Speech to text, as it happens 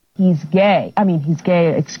he's gay. I mean, he's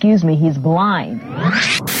gay, excuse me, he's blind.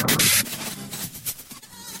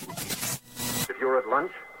 If you're at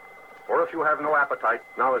lunch, or if you have no appetite,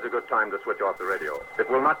 now is a good time to switch off the radio. It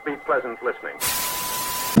will not be pleasant listening.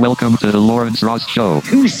 Welcome to the Lawrence Ross Show.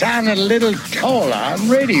 You sounded a little taller on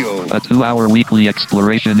radio. A 2-hour weekly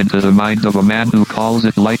exploration into the mind of a man who calls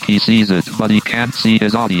it like he sees it, but he can't see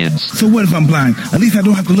his audience. So what if I'm blind? At least I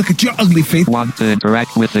don't have to look at your ugly face. Want to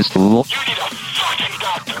interact with this fool?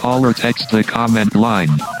 Call or text the comment line.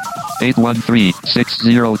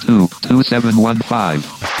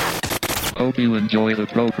 813-602-2715. Hope you enjoy the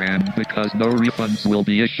program because no refunds will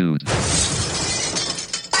be issued.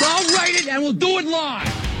 So I'll write it and we'll do it live.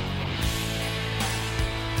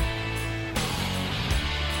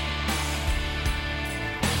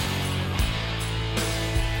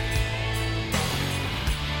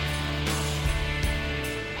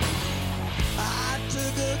 I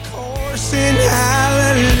took a course in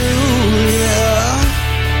hallelujah.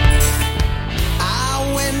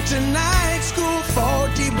 I went to night school for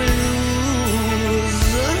the blues.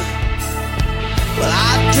 Well,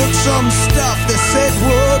 I took some stuff that said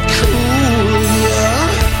would cool ya,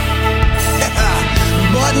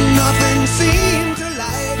 but nothing seemed to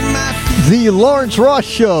light my feet. The Lawrence Ross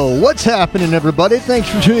Show. What's happening, everybody? Thanks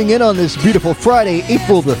for tuning in on this beautiful Friday,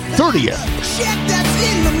 April the 30th. Check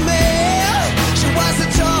that's in the mail. She was a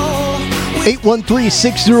tall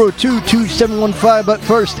 813-602-2715. But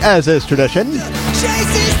first, as is tradition,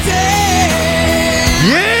 chase his tail.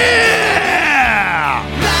 yeah!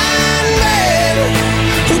 Blind man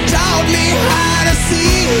who taught me how to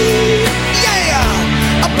see.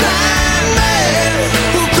 Yeah, a blind man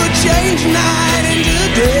who could change night into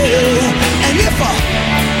day. And if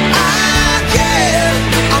I can,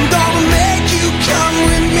 I'm gonna make you come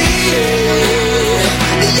with me.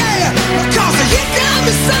 Yeah, because here comes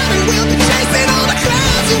the sun and we'll be chasing all the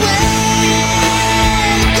clouds away.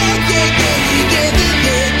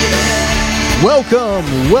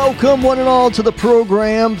 Welcome one and all to the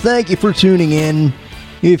program. Thank you for tuning in.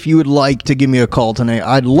 If you would like to give me a call tonight,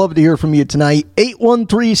 I'd love to hear from you tonight.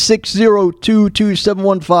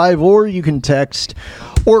 813-602-2715, or you can text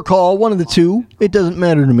or call, one of the two. It doesn't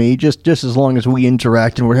matter to me, just as long as we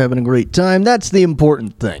interact and we're having a great time. That's the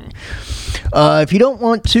important thing. If you don't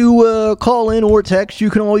want to call in or text,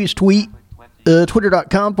 you can always tweet,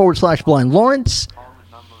 twitter.com/Blind Lawrence.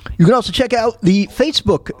 You can also check out the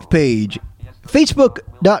Facebook page,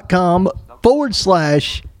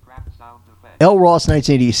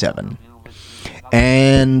 facebook.com/LRoss1987.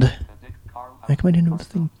 And I come into the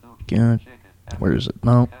thing. Where is it?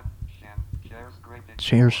 No.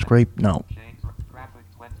 Share scrape? No.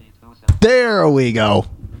 There we go.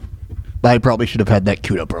 I probably should have had that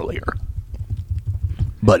queued up earlier.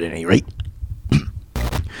 But at any rate.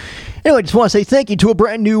 Anyway, I just want to say thank you to a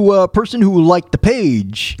brand new person who liked the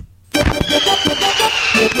page.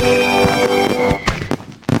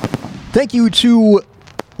 Thank you to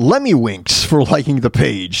Lemmy Winks for liking the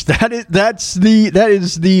page. That is the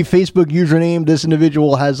Facebook username this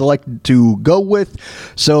individual has elected to go with.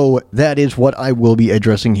 So that is what I will be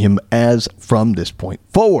addressing him as from this point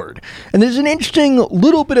forward. And there's an interesting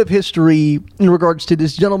little bit of history in regards to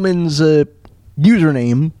this gentleman's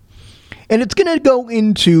username. And it's going to go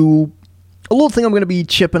into a little thing I'm going to be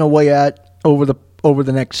chipping away at over the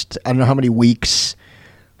next, I don't know how many weeks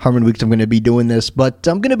I'm going to be doing this, but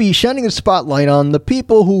I'm going to be shining a spotlight on the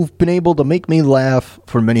people who've been able to make me laugh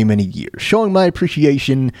for many, many years, showing my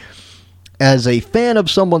appreciation as a fan of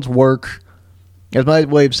someone's work, as my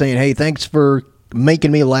way of saying, hey, thanks for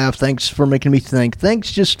making me laugh, thanks for making me think,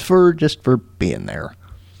 thanks just for being there.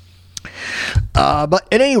 But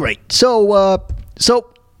at any rate, so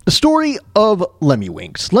the story of Lemmy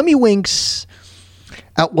Winks. Lemmy Winks,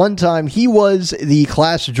 at one time, he was the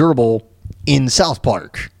class gerbil in South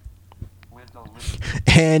Park.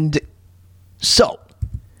 And so,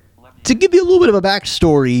 to give you a little bit of a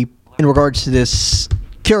backstory in regards to this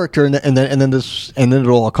character, and then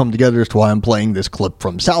it'll all come together as to why I'm playing this clip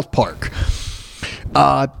from South Park.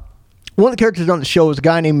 One of the characters on the show is a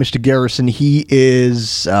guy named Mr. Garrison. He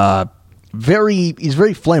is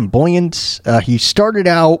very flamboyant. He started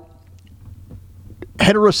out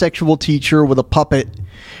heterosexual teacher with a puppet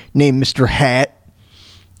named Mr. Hat.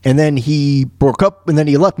 And then he broke up, and then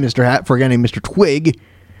he left Mr. Hat for a guy named Mr. Twig.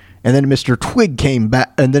 And then Mr. Twig came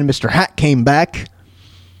back, and then Mr. Hat came back.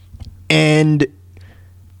 And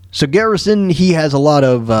so Garrison, he has a lot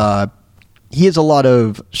of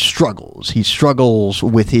struggles. He struggles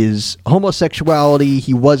with his homosexuality.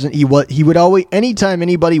 He would always, anytime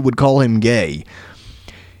anybody would call him gay,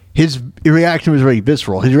 his reaction was very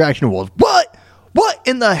visceral. His reaction was, "What? What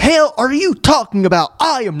in the hell are you talking about?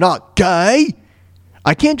 I am not gay.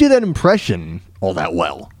 I can't do that impression all that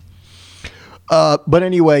well. But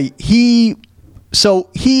anyway, throughout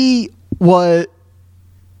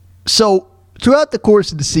the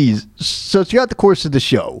course of the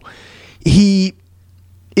show, he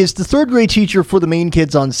is the third grade teacher for the main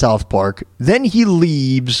kids on South Park. Then he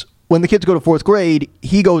leaves. When the kids go to fourth grade,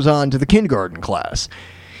 he goes on to the kindergarten class.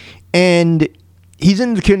 And he's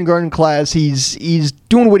in the kindergarten class. He's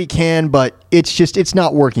doing what he can, but it's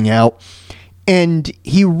not working out. And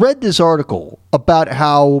he read this article about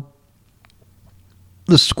how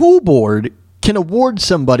the school board can award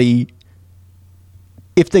somebody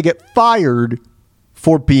if they get fired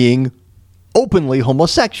for being openly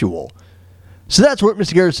homosexual. So that's what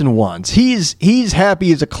Mr. Garrison wants. He's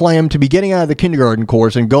happy as a clam to be getting out of the kindergarten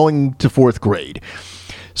course and going to fourth grade.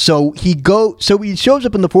 So he shows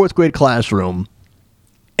up in the fourth grade classroom,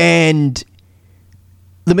 and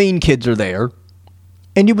the main kids are there.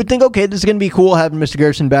 And you would think, okay, this is going to be cool having Mr.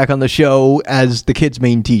 Garrison back on the show as the kid's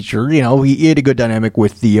main teacher. You know, he had a good dynamic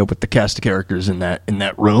with the cast of characters in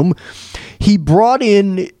that room. He brought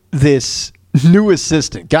in this new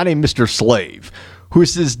assistant, guy named Mr. Slave,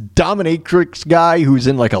 who's this dominatrix guy who's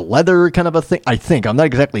in like a leather kind of a thing. I think, I'm not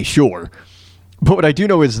exactly sure, but what I do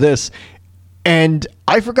know is this, and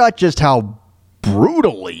I forgot just how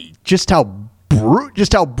brutal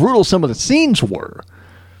some of the scenes were.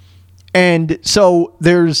 And so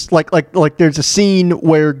there's there's a scene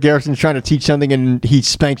where Garrison's trying to teach something and he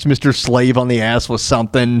spanks Mr. Slave on the ass with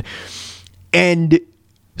something. And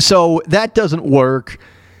so that doesn't work.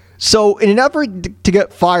 So in an effort to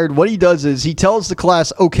get fired, what he does is he tells the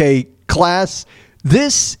class, okay, class,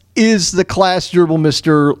 this is the class gerbil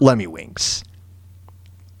Mr. Lemmywinks.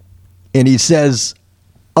 And he says,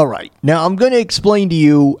 all right, now I'm going to explain to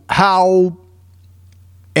you how,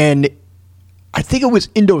 and I think it was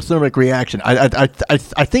endothermic reaction. I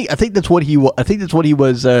think that's what he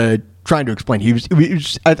was trying to explain.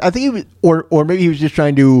 Or maybe he was just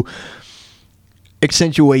trying to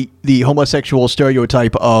accentuate the homosexual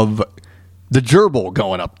stereotype of the gerbil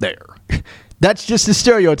going up there. That's just a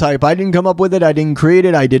stereotype. I didn't come up with it. I didn't create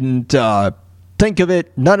it. I didn't think of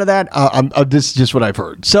it. None of that. This is just what I've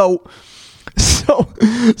heard. So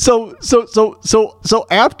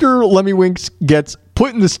after Lemmywinks gets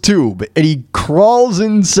put in this tube and he crawls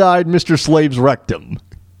inside Mr. Slave's rectum.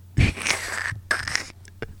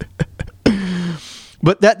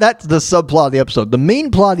 But that's the subplot of the episode. The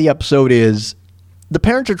main plot of the episode is the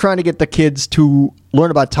parents are trying to get the kids to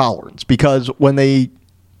learn about tolerance because when their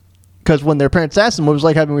parents asked them what it was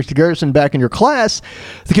like having Mr. Garrison back in your class,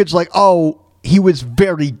 the kids were like, oh, he was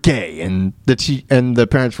very gay, and the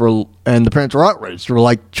parents were outraged. They were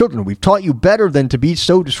like, children, we've taught you better than to be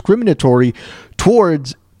so discriminatory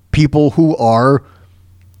towards people who are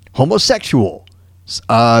homosexual.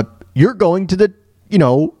 You're going to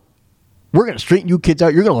we're going to straighten you kids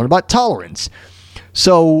out. You're going to learn about tolerance.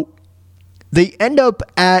 So they end up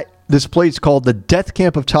at this place called the Death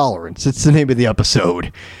Camp of Tolerance. It's the name of the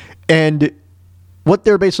episode. And what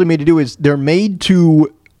they're basically made to do is they're made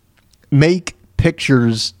to make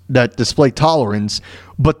pictures that display tolerance,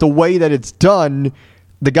 but the way that it's done,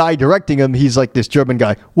 the guy directing them, he's like this German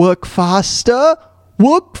guy. Work faster,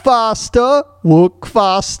 work faster, work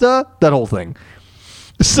faster. That whole thing.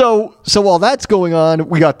 So while that's going on,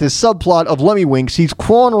 we got this subplot of Lemmywinks. He's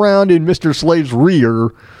crawling around in Mr. Slave's rear,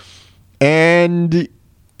 and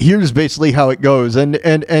here's basically how it goes. And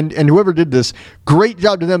whoever did this, great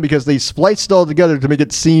job to them because they spliced it all together to make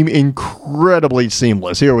it seem incredibly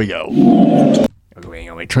seamless. Here we go. Okay,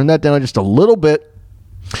 let me turn that down just a little bit.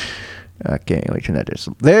 Okay, let me turn that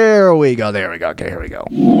down. There we go. Okay, here we go.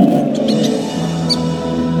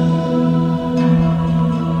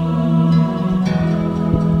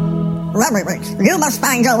 Lemmywinks, you must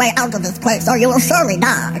find your way out of this place or you will surely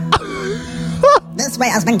die. This way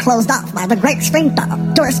has been closed off by the Great Sphincter.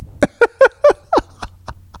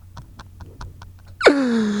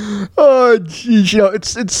 Oh, geez,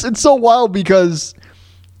 it's so wild because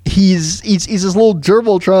he's this little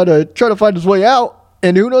gerbil trying to find his way out,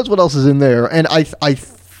 and who knows what else is in there. And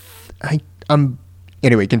I'm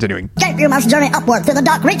anyway continuing. You must journey upward through the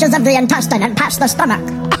dark reaches of the intestine and past the stomach.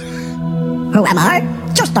 Who am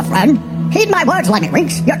I? Just a friend. Heed my words,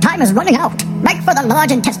 Lemmywinks. Your time is running out. Make for the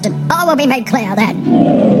large intestine. All will be made clear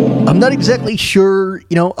then. I'm not exactly sure.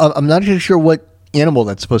 I'm not exactly sure what animal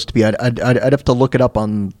that's supposed to be. I'd have to look it up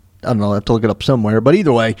on. I don't know. I have to look it up somewhere. But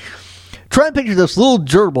either way, try and picture this little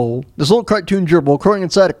gerbil, this little cartoon gerbil, crawling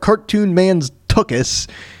inside a cartoon man's tuchus,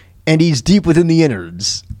 and he's deep within the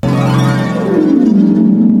innards.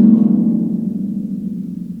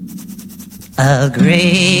 A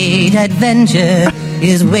great adventure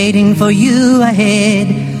is waiting for you ahead.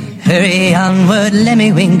 Hurry onward,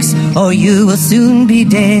 Lemmywinks, or you will soon be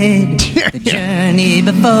dead. The journey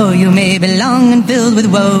before you may be long and filled with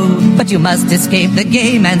woe, but you must escape the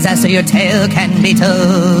gay man's ass so your tale can be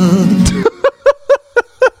told.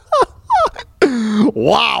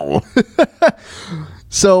 Wow.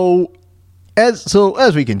 So as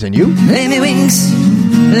we continue, Lemmywinks,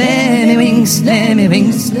 Lemmywinks,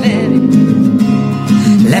 Lemmywinks,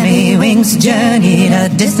 Lemmywinks journeyed a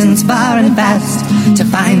distance far and fast to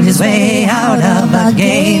find his way out of a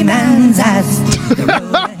gay man's ass. The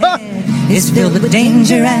road ahead is filled with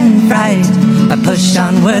danger and fright, but push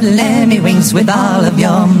onward, Lemmywinks, with all of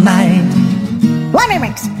your might.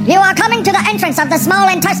 Lemmywinks, you are coming to the entrance of the small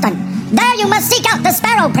intestine. There you must seek out the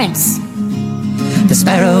Sparrow Prince. The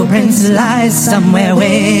Sparrow Prince lies somewhere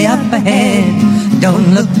way up ahead.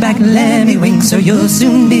 Don't look back, Lemmywinks, or you'll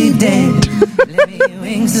soon be dead.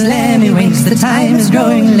 Lemmywinks, Lemmywinks, the time is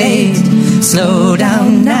growing late. Slow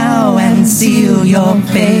down now and seal your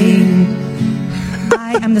fate.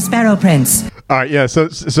 I am the Sparrow Prince. All right, yeah. So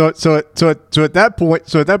at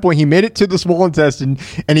that point, he made it to the small intestine,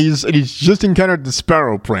 and he's just encountered the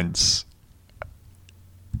Sparrow Prince.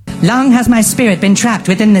 Long has my spirit been trapped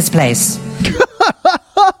within this place.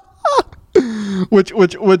 Which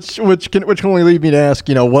can only lead me to ask,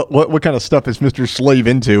 what kind of stuff is Mr. Slave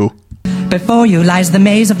into? Before you lies the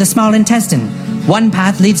maze of the small intestine. One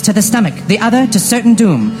path leads to the stomach, the other to certain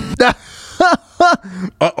doom.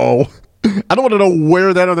 Uh-oh. I don't want to know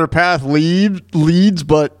where that other path leads,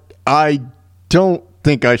 but I don't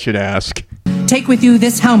think I should ask. Take with you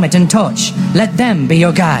this helmet and torch. Let them be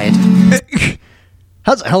your guide.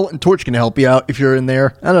 How's a helmet and torch going to help you out if you're in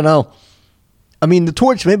there? I don't know. I mean, the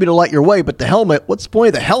torch maybe to light your way, but the helmet, what's the point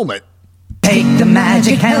of the helmet? Take the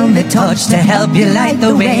magic helmet torch to help you light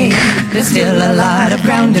the way. There's still a lot of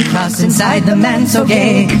ground to cross inside the man so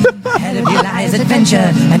gay. Ahead of you lies adventure,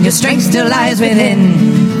 and your strength still lies within.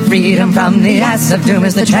 Freedom from the ass of doom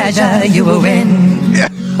is the treasure you will win.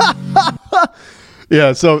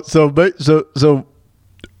 Yeah, so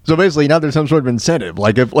basically now there's some sort of incentive.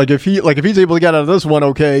 Like if he's able to get out of this one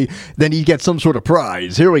okay, then he gets some sort of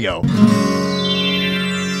prize. Here we go.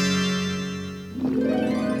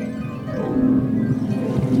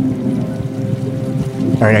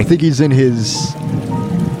 All right, I think he's in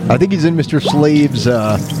Mr. Slave's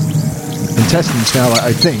intestines now,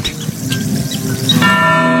 I think.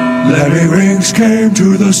 Lemmywinks came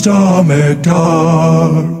to the stomach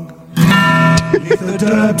dark, beneath the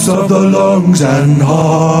depths of the lungs and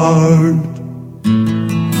heart.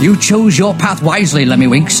 You chose your path wisely,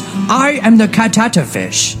 Lemmywinks. I am the catata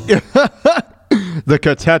fish. The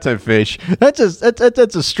catata fish. That's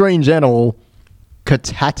a strange animal.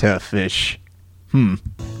 Catata fish.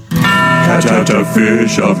 Catata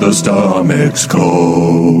fish of the stomach's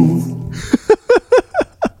cove.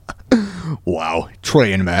 Wow,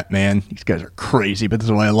 Trey and Matt, man, these guys are crazy, but this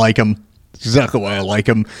is why I like them. That's exactly why I like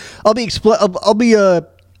them. I'll be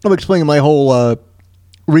explaining my whole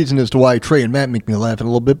reason as to why Trey and Matt make me laugh in a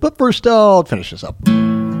little bit, but first I'll finish this up.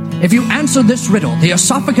 If you answer this riddle, the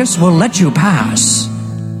esophagus will let you pass.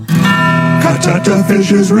 Catata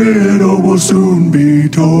fish's riddle will soon be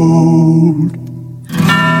told.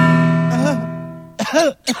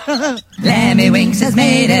 Lemmywinks has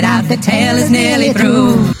made it out, the tale is nearly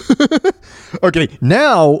through. Okay,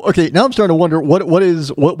 now I'm starting to wonder what was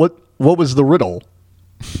the riddle?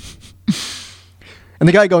 And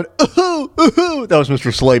the guy going, ooh, ooh, that was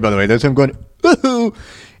Mr. Slade, by the way. That's him going, ooh,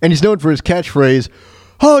 and he's known for his catchphrase,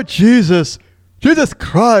 oh, Jesus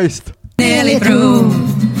Christ. Nearly through.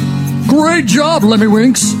 Great job,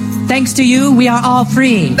 Lemmywinks. Thanks to you, we are all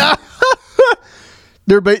free.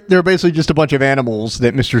 They're basically just a bunch of animals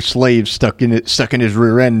that Mr. Slave stuck in his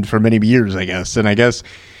rear end for many years, I guess. And I guess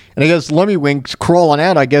Lemmywinks crawling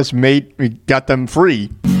out, got them free.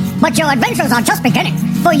 But your adventures are just beginning,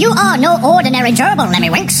 for you are no ordinary gerbil,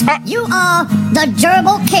 Lemmywinks. You are the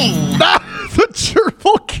Gerbil King. The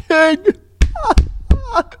Gerbil King.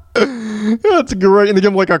 That's great. And they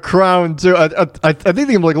give him like a crown too. I think they give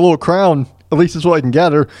him like a little crown. At least that's what I can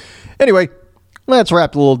gather. Anyway, let's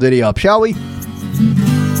wrap the little ditty up, shall we?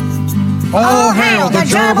 All hail the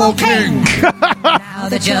Gerbil King! Now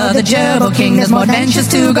that you're the Gerbil King, there's more adventures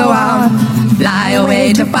to go on. Fly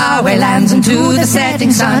away to faraway lands and to the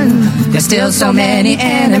setting sun. There's still so many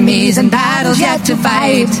enemies and battles yet to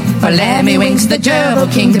fight. For Lemmywinks, the Gerbil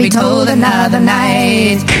King, to be told another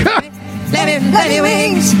night.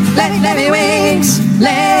 Lemmywinks, Lemmywinks,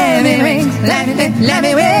 Lemmywinks, Lemmywinks,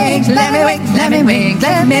 Lemmywinks, Lemmywinks,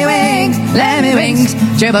 Lemmywinks, Lemmywinks,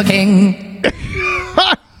 Gerbil King.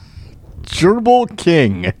 Gerbil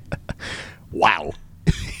King. Wow.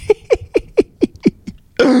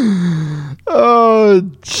 Oh,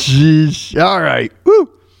 jeez. All right.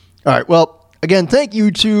 Woo. All right. Well, again, thank you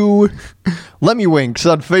to Lemmy Winks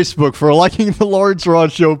on Facebook for liking the Lawrence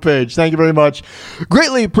Ross Show page. Thank you very much.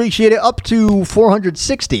 Greatly appreciate it. Up to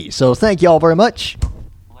 460. So thank you all very much.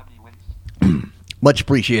 Much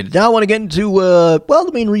appreciated. Now I want to get into,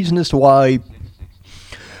 the main reason as to why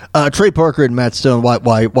Trey Parker and Matt Stone,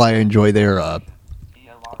 why I enjoy their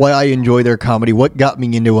comedy, what got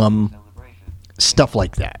me into stuff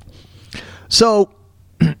like that. So,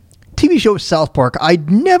 TV show South Park,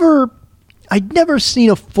 I'd never seen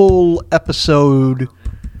a full episode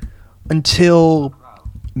until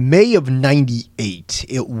May of '98.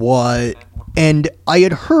 It was, and I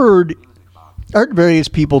had heard various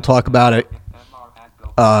people talk about it.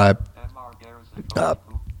 Like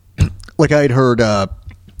I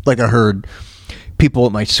heard people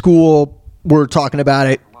at my school were talking about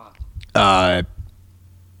it. The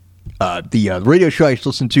radio show I used to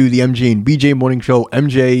listen to, the MJ and BJ morning show,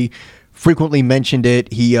 MJ frequently mentioned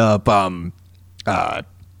it. He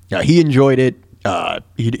enjoyed it.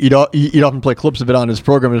 He'd often play clips of it on his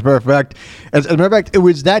program. As a matter of fact, it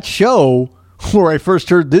was that show where I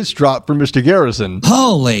first heard this drop from Mr. Garrison.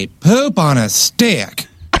 Holy poop on a stick.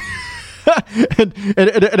 and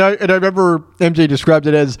I remember MJ described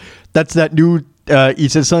it as, that's that new, he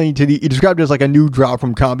said something he described it as like a new drop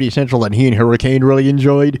from Comedy Central that he and Hurricane really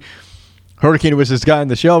enjoyed. Hurricane was this guy on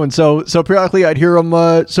the show, and so periodically I'd hear him,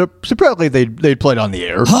 so periodically they'd play it on the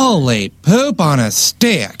air. Holy poop on a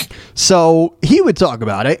stick. So he would talk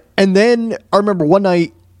about it, and then I remember one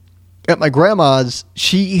night at my grandma's,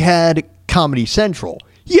 she had Comedy Central.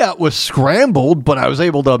 Yeah, it was scrambled, but I was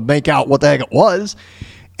able to make out what the heck it was.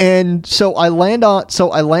 And so I land on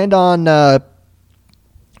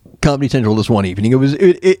Comedy Central this one evening. And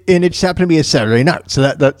it just happened to be a Saturday night,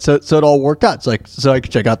 so so it all worked out. So I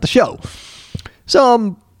could check out the show.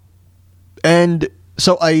 So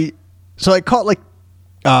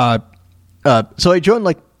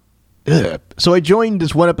I joined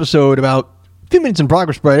this one episode about a few minutes in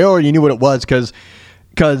progress, but I already knew what it was because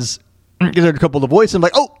I heard a couple of the voices. I'm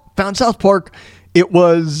like, oh, found South Park. It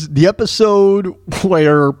was the episode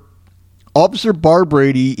where Officer Bar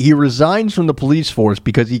Brady, he resigns from the police force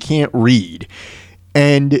because he can't read.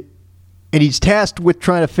 And he's tasked with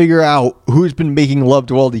trying to figure out who's been making love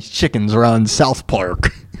to all these chickens around South Park.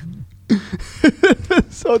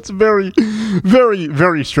 So it's very, very,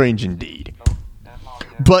 very strange indeed.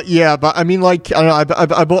 But yeah, I mean, like, I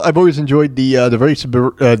don't know, I've always enjoyed the very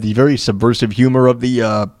subversive humor of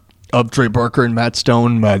Trey Parker and Matt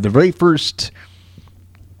Stone. The very first,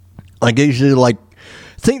 like, usually, like,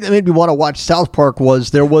 thing that made me want to watch South Park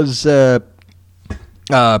was there was one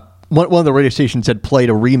of the radio stations had played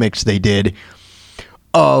a remix they did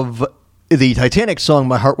of the Titanic song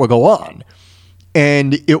 "My Heart Will Go On,"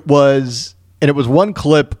 and it was one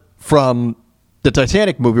clip from the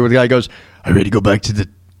Titanic movie where the guy goes, "I'm ready to go back to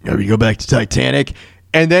Titanic,"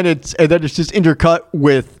 and then it's just intercut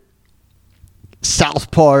with South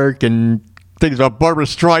Park and things about Barbara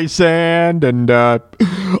Streisand and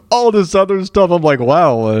all this other stuff. I'm like,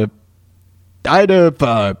 wow, I'd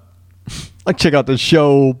check out this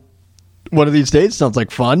show one of these days. Sounds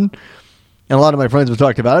like fun. And a lot of my friends have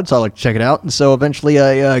talked about it, so I like to check it out. And so eventually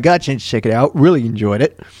I got a chance to check it out. Really enjoyed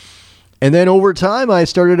it. And then over time, I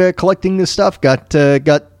started collecting this stuff. Got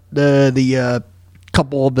the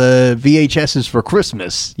couple of the VHSs for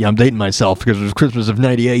Christmas. Yeah, I'm dating myself because it was Christmas of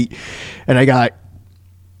 '98, and I got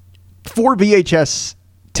 4 VHS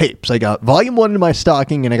tapes. I got volume 1 in my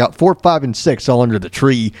stocking, and I got 4, 5, and 6 all under the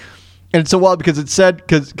tree. And it's so wild because it said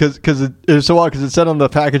because it said on the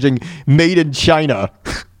packaging "Made in China,"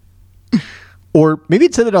 or maybe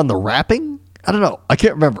it said it on the wrapping. I don't know. I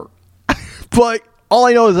can't remember. But all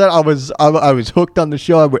I know is that I was hooked on the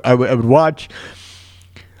show. I would watch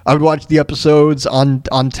the episodes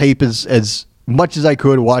on tape as much as I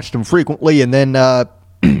could. Watched them frequently, and then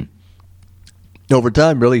over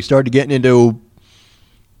time, really started getting into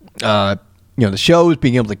the shows,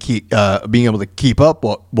 being able to keep up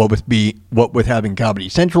what with having Comedy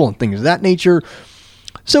Central and things of that nature.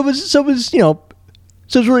 So it was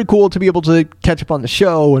really cool to be able to catch up on the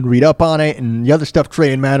show and read up on it and the other stuff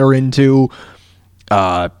Trey and Matt are into.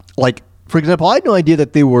 Like, for example, I had no idea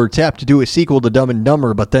that they were tapped to do a sequel to Dumb and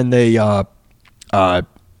Dumber, but then they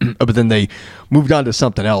moved on to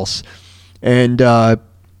something else. And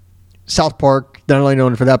South Park, they're not only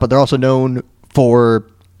known for that, but they're also known for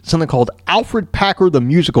something called Alfred Packer the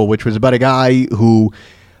Musical, which was about a guy who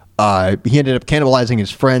he ended up cannibalizing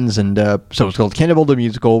his friends, and so it's called Cannibal the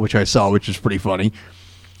Musical, which I saw, which is pretty funny.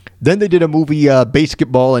 Then they did a movie,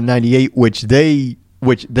 Basketball, in 98, which they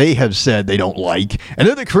have said they don't like. And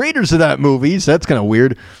they're the creators of that movie, so that's kind of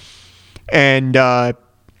weird. And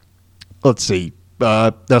let's see.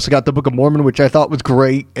 They also got the Book of Mormon, which I thought was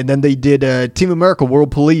great. And then they did Team America: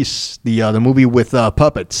 World Police, the movie with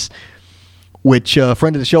puppets, which a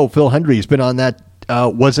friend of the show, Phil Hendry, has been on that.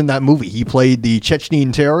 Was in that movie. He played the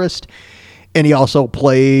Chechen terrorist, and he also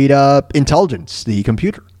played Intelligence, the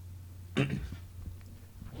computer.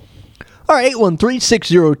 All right,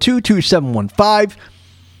 813-602-2715.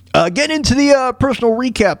 Get into the personal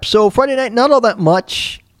recap. So Friday night, not all that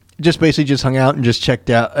much. Just basically just hung out and just checked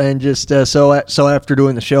out. And just so after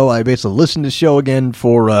doing the show, I basically listened to the show again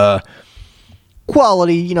for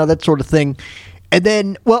quality, that sort of thing. And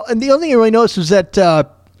then, and the only thing I really noticed was that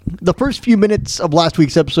the first few minutes of last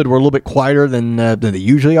week's episode were a little bit quieter than they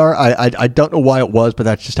usually are. I don't know why it was, but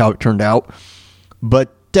that's just how it turned out.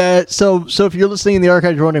 But so if you're listening in the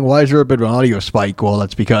archives, you're wondering why is there a bit of an audio spike? Well,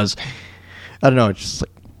 that's because I don't know. It's just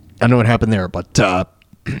like, I don't know what happened there, but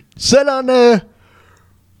said on and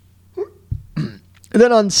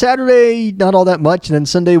then on Saturday, not all that much, and then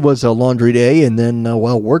Sunday was a laundry day, and then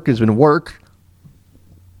work has been work.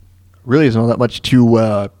 Really isn't all that much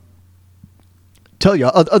to tell you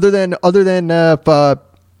other than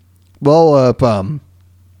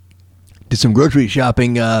did some grocery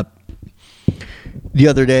shopping the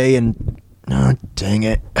other day, and dang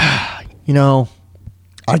it, I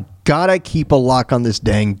gotta keep a lock on this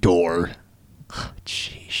dang door.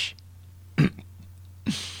 Sheesh.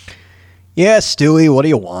 Yeah, Stewie, what do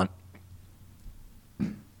you want?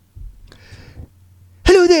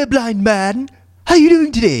 Hello there, blind man. How you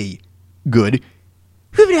doing today? Good. You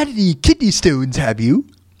haven't had any kidney stones, have you?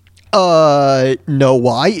 No.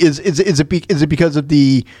 Why? Is it because of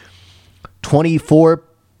the 24?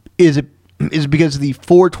 Is it because of the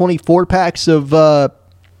 424 packs of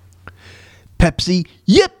Pepsi?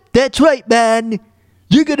 Yep, that's right, man.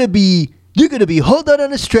 You're gonna be hauled out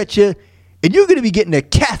on a stretcher, and you're gonna be getting a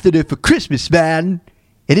catheter for Christmas, man.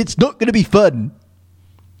 And it's not gonna be fun.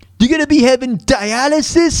 You're gonna be having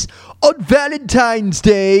dialysis on Valentine's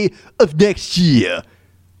Day of next year.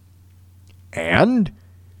 And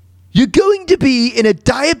you're going to be in a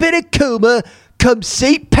diabetic coma come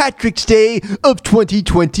St. Patrick's Day of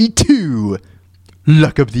 2022.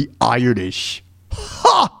 Luck of the Irish.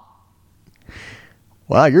 Ha!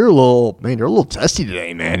 Wow, you're a little testy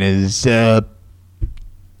today, man.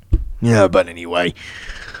 Yeah, but anyway.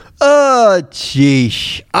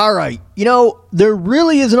 Jeesh. All right. There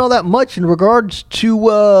really isn't all that much in regards to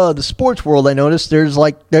the sports world. I noticed there was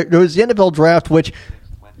the NFL draft, which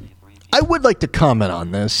I would like to comment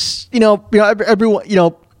on this.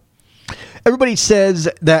 Everybody says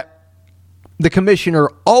that the commissioner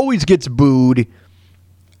always gets booed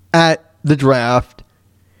at the draft,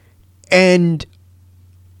 and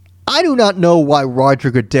I do not know why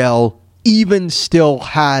Roger Goodell even still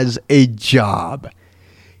has a job.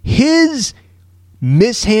 His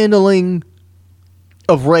mishandling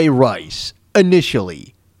of Ray Rice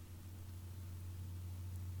initially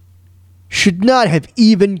should not have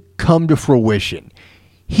even come to fruition.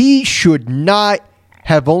 He should not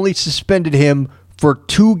have only suspended him for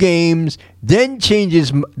 2 games, then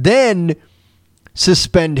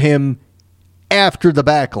suspend him after the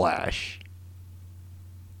backlash.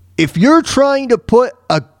 If you're trying to put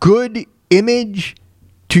a good image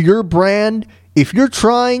to your brand, if you're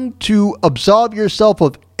trying to absolve yourself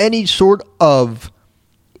of any sort of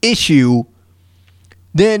issue,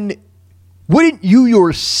 then wouldn't you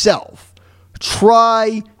yourself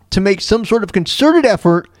try to make some sort of concerted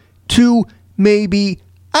effort to maybe,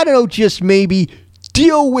 just maybe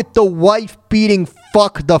deal with the wife-beating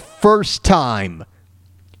fuck the first time?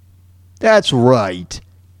 That's right.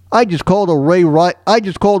 I just called Ray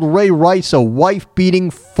Rice a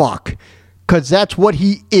wife-beating fuck, because that's what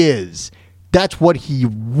he is. That's what he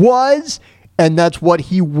was, and that's what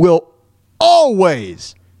he will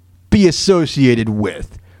always be associated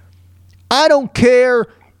with. I don't care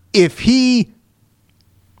if he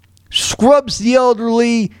scrubs the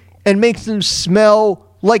elderly and makes them smell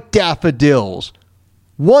like daffodils.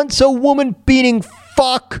 Once a woman-beating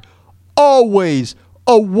fuck, always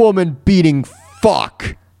a woman-beating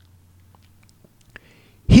fuck.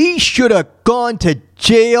 He should have gone to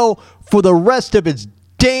jail for the rest of his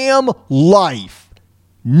damn life.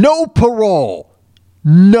 No parole.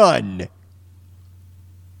 None.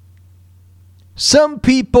 Some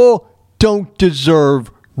people don't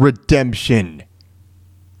deserve redemption.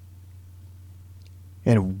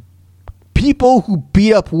 And people who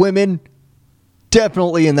beat up women,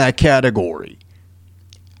 definitely in that category.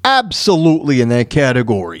 Absolutely in that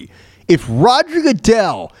category. If Roger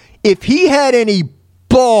Goodell if he had any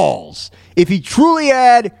balls, if he truly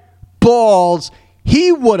had balls,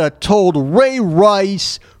 he would have told Ray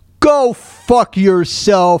Rice, go fuck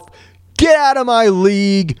yourself, get out of my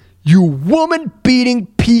league, you woman-beating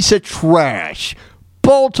piece of trash.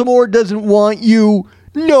 Baltimore doesn't want you,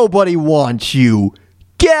 nobody wants you.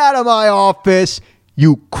 Get out of my office,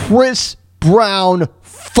 you Chris Brown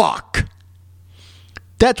fuck.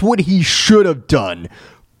 That's what he should have done.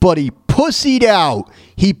 But he pussied out.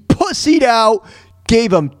 He pussied out,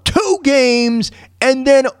 gave him 2 games, and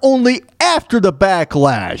then only after the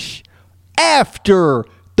backlash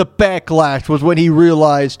was when he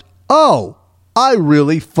realized, oh, I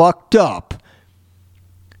really fucked up.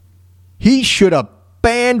 He should have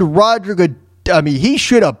banned he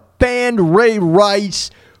should have banned Ray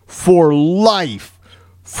Rice for life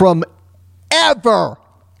from ever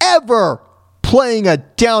playing a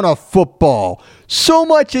down of football, so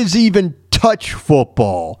much as even touch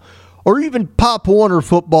football, or even Pop Warner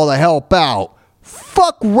football to help out.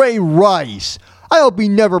 Fuck Ray Rice. I hope he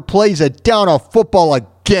never plays a down of football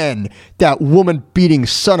again, that woman-beating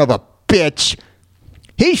son of a bitch.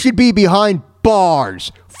 He should be behind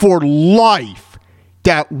bars for life,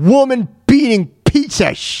 that woman-beating piece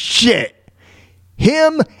of shit.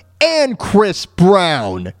 Him and Chris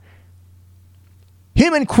Brown.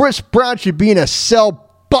 Him and Chris Brown should be in a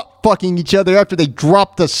cell butt-fucking each other after they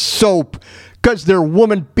drop the soap because they're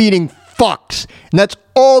woman-beating fucks. And that's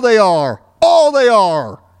all they are. All they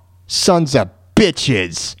are. Sons of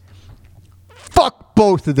bitches. Fuck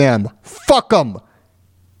both of them. Fuck them.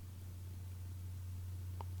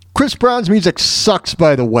 Chris Brown's music sucks,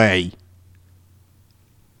 by the way.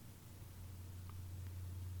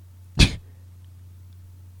 That's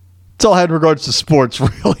all I had in regards to sports,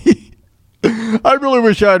 really. I really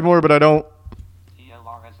wish I had more, but I don't.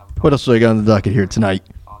 What else do I got on the docket here tonight?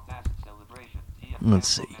 Let's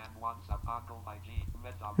see.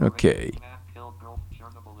 Okay.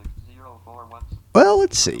 Well,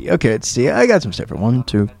 let's see. Okay, let's see. I got some stuff. 1,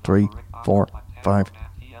 2, 3, 4, 5,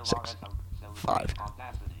 6, 5.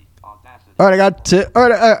 All right, I got to. All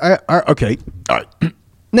right, okay. All right.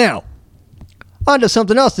 Now, on to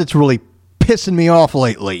something else that's really pissing me off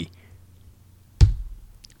lately.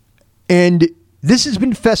 And this has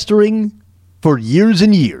been festering for years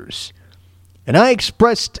and years. And I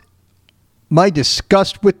expressed my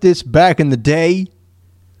disgust with this back in the day.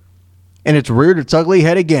 And it's reared its ugly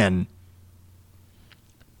head again.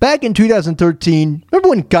 Back in 2013, remember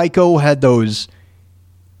when Geico had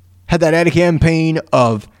that ad campaign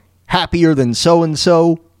of happier than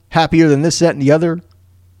so-and-so, happier than this, that, and the other?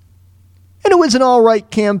 And it was an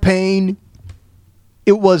alright campaign.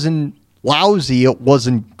 It wasn't lousy. It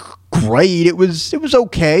wasn't great. It was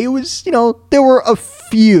okay. It was, there were a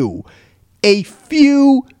few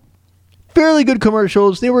fairly good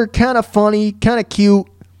commercials. They were kind of funny, kind of cute.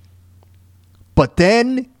 But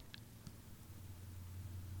then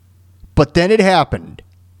it happened.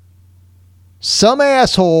 Some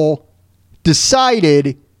asshole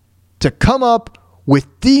decided to come up with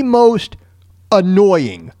the most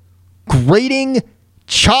annoying, grating,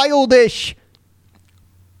 childish,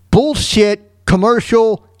 bullshit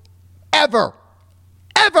commercial ever.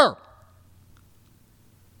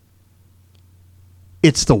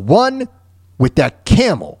 It's the one with that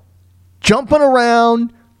camel jumping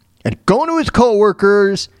around and going to his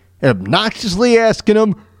coworkers and obnoxiously asking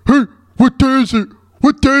them, hey, what day is it?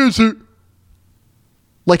 What day is it?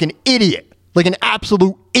 Like an idiot. Like an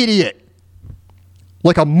absolute idiot.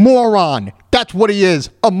 Like a moron. That's what he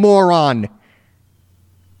is. A moron.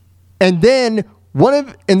 And then one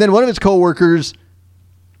of his coworkers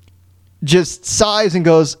just sighs and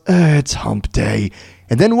goes, it's hump day.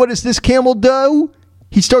 And then what does this camel do?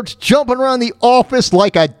 He starts jumping around the office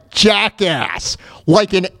like a jackass.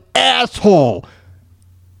 Like an asshole.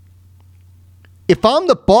 If I'm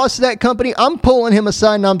the boss of that company, I'm pulling him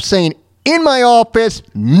aside and I'm saying, in my office,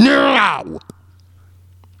 now.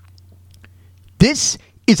 This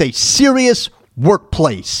is a serious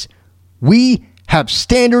workplace. We have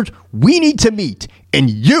standards we need to meet. And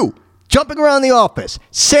you, jumping around the office,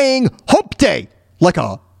 saying hump day like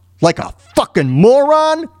a fucking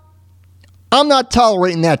moron, I'm not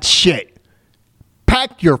tolerating that shit.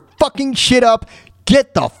 Pack your fucking shit up.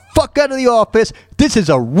 Get the fuck out of the office. This is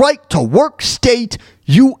a right to work state.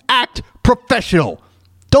 You act professional.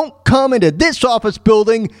 Don't come into this office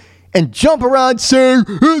building and jump around saying,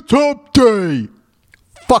 it's hump day.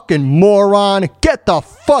 Fucking moron. Get the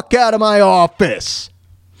fuck out of my office.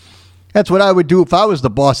 That's what I would do if I was the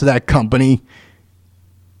boss of that company.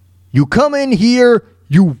 You come in here,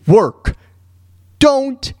 you work.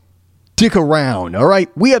 Don't dick around, all right?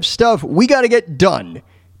 We have stuff we got to get done.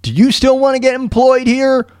 Do you still want to get employed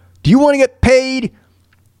here? Do you want to get paid?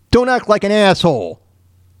 Don't act like an asshole.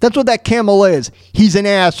 That's what that camel is. He's an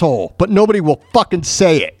asshole, but nobody will fucking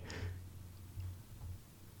say it.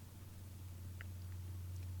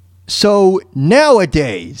 So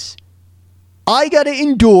nowadays, I got to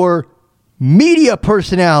endure media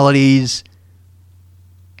personalities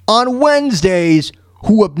on Wednesdays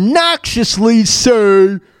who obnoxiously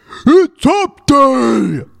say, "It's Hump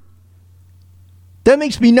Day." That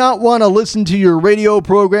makes me not want to listen to your radio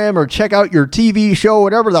program or check out your TV show,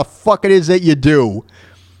 whatever the fuck it is that you do.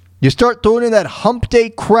 You start throwing in that Hump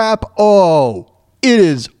Day crap, oh, it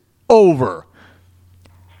is over.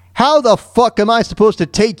 How the fuck am I supposed to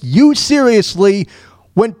take you seriously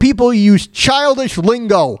when people use childish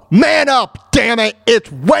lingo? Man up, damn it,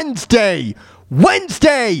 it's Wednesday.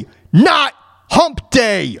 Wednesday, not Hump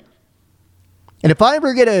Day. And if I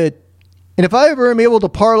ever am able to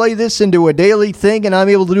parlay this into a daily thing and I'm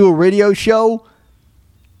able to do a radio show,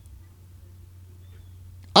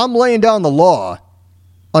 I'm laying down the law.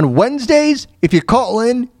 On Wednesdays, if you call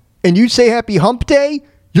in and you say Happy Hump Day,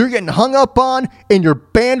 you're getting hung up on and you're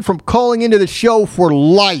banned from calling into the show for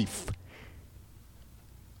life.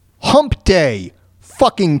 Hump Day.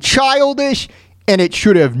 Fucking childish, and it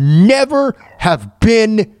should have never have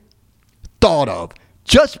been thought of.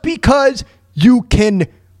 Just because you can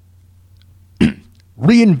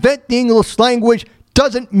reinvent the English language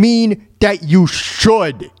doesn't mean that you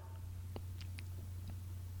should.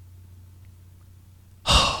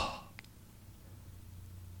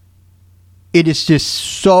 It is just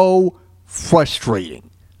so frustrating.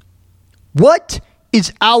 What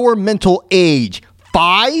is our mental age?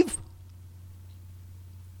 5?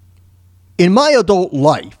 In my adult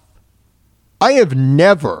life, I have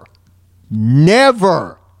never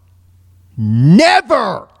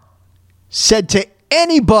said to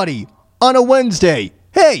anybody on a Wednesday,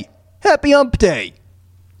 "Hey, Happy Hump Day."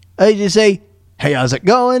 I just say, "Hey, how's it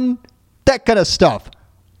going?" That kind of stuff.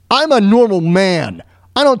 I'm a normal man.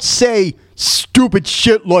 I don't say stupid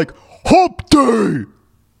shit like Hump Day.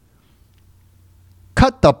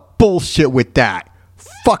 Cut the bullshit with that.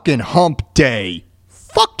 Fucking Hump Day.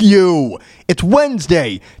 Fuck you. It's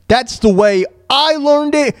Wednesday. That's the way I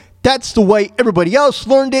learned it. That's the way everybody else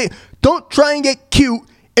learned it. Don't try and get cute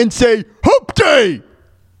and say Hump Day.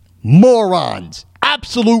 Morons.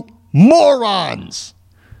 Absolute morons.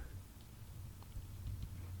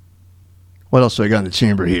 What else do I got in the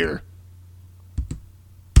chamber here?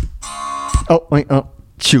 Oh, wait, oh,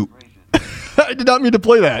 shoot. I did not mean to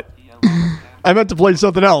play that. I meant to play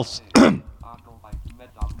something else.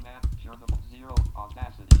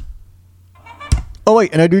 Oh,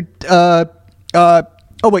 wait, and I do, oh,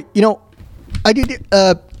 wait, you know, I did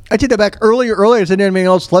that back earlier, so I didn't have anything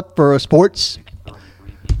else left for sports.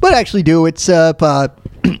 But I actually do. It's a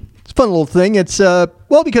fun little thing. It's,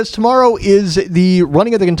 well, because tomorrow is the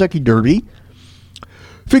running of the Kentucky Derby.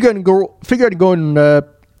 Figured I'd go and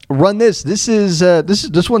run this.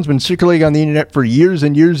 This one's been circulating on the internet for years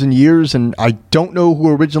and years and years, and I don't know who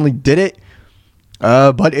originally did it.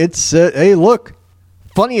 But it's hey, look,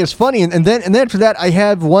 funny is funny, and then after that, I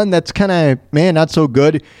have one that's kind of not so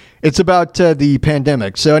good. It's about the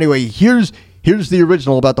pandemic. So anyway, here's the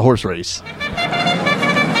original about the horse race.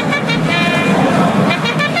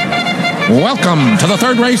 Welcome to the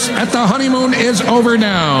third race at the Honeymoon is Over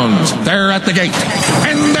Downs. They're at the gate,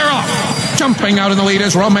 and they're off. Jumping out in the lead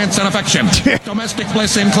is Romance and Affection. Domestic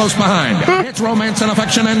Bliss in close behind. It's Romance and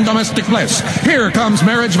Affection and Domestic Bliss. Here comes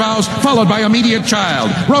Marriage Vows, followed by Immediate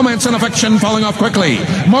Child. Romance and Affection falling off quickly.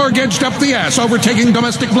 Mortgaged Up the Ass, overtaking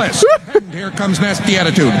Domestic Bliss. And here comes Nasty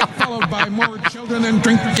Attitude, followed by More Children and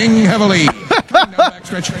Drinking Heavily. Coming down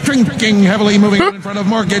backstretch, drinking heavily, moving on in front of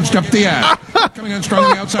Mortgaged Up the Ass. Coming on strong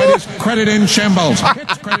on the outside is Credit in Shambles.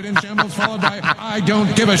 It's Credit in Shambles, followed by I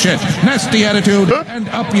Don't Give a Shit. Nasty Attitude, and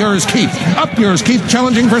Up Yours Keep. Up Yours Keep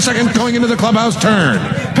challenging for second, going into the clubhouse turn.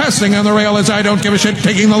 Passing on the rail is I Don't Give a Shit,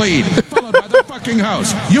 taking the lead. Followed by the fucking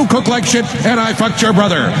house. You cook like shit, and I fucked your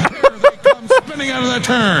brother. Here they come, spinning out of the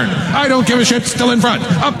turn. I Don't Give a Shit still in front.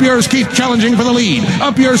 Up Yours Keep challenging for the lead.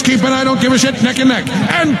 Up Yours Keep and I Don't Give a Shit neck and neck.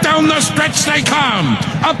 And down the stretch they come.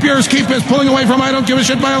 Up Yours Keep is pulling away from I Don't Give a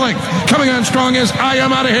Shit by a length. Coming on strong is I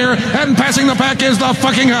Am Out of Here, and passing the pack is the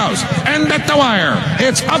fucking house. And at the wire,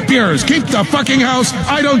 it's Up Yours Keep the fucking house,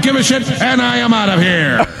 I Don't Give a Shit, and I Am Out of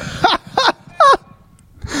Here.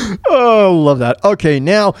 Oh, love that. Okay,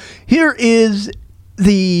 now here's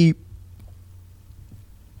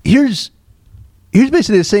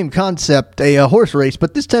basically the same concept, a horse race,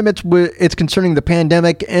 but this time it's concerning the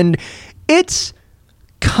pandemic, and it's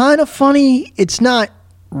kind of funny. It's not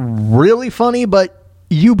really funny, but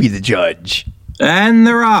you be the judge. And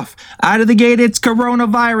they're off. Out of the gate, it's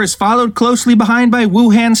coronavirus, followed closely behind by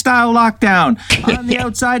Wuhan-style lockdown. On the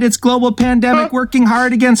outside, it's global pandemic working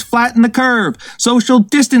hard against Flatten the Curve. Social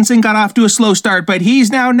distancing got off to a slow start, but he's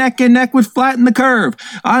now neck and neck with Flatten the Curve.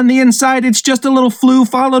 On the inside, it's just a little flu,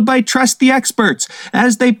 followed by Trust the Experts.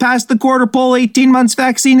 As they pass the quarter pole, 18 months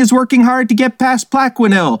vaccine is working hard to get past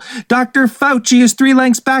Plaquenil. Dr. Fauci is 3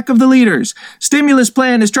 lengths back of the leaders. Stimulus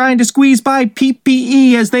plan is trying to squeeze by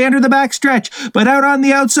PPE as they enter the backstretch. But out on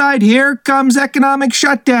the outside, here comes economic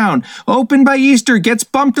shutdown. Open by Easter, gets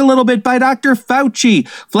bumped a little bit by Dr. Fauci.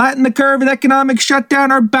 Flatten the Curve and economic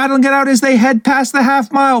shutdown are battling it out as they head past the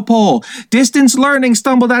half-mile pole. Distance learning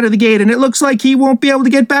stumbled out of the gate, and it looks like he won't be able to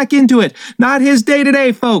get back into it. Not his day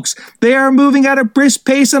today, folks. They are moving at a brisk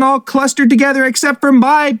pace and all clustered together except for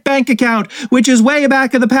my bank account, which is way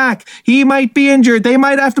back of the pack. He might be injured. They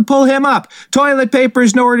might have to pull him up. Toilet paper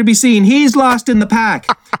is nowhere to be seen. He's lost in the pack.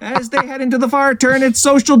 As they head into the far turn, it's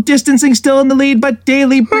social distancing still in the lead, but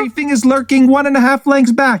Daily Briefing is lurking 1.5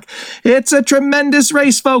 lengths back. It's a tremendous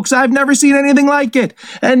race, folks. I've never seen anything like it.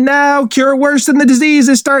 And now, Cure Worse Than the Disease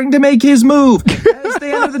is starting to make his move. As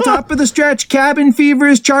they enter the top of the stretch, cabin fever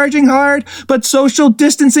is charging hard, but social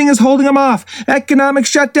distancing is holding him off. Economic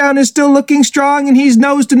shutdown is still looking strong, and he's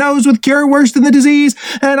nose to nose with Cure Worse Than the Disease.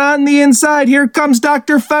 And on the inside, here comes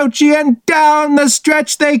Dr. Fauci, and down the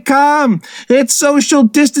stretch they come. It's social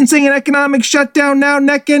distancing and economic shutdown now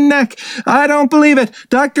neck and neck. I don't believe it.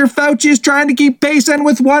 Dr. Fauci is trying to keep pace, and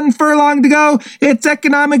with 1 furlong to go, it's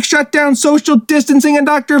economic shutdown, social distancing, and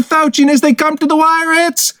Dr. Fauci. And as they come to the wire,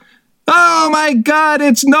 it's... oh my God,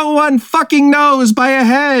 it's no one fucking knows by a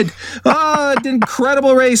head. Oh, an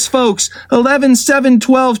incredible race, folks. 11-7-12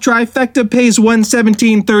 trifecta pays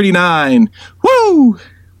 117.39. Woo!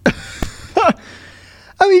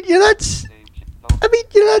 I mean, that's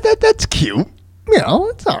cute. You know,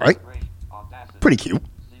 it's all right. Pretty cute.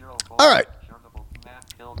 All right.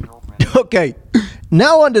 Okay,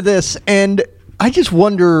 now onto this, and I just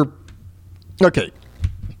wonder. Okay,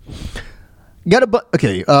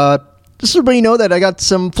 just so everybody know that I got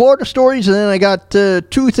some Florida stories, and then I got 2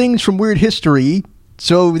 things from Weird History,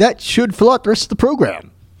 so that should fill out the rest of the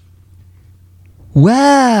program.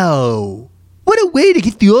 Wow, what a way to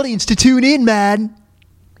get the audience to tune in, man.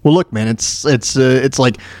 Well, look, man, it's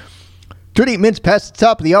like 38 minutes past the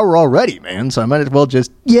top of the hour already, man, so I might as well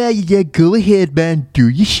just, yeah, go ahead, man, do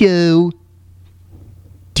your show.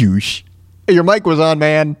 Douche. Hey, your mic was on,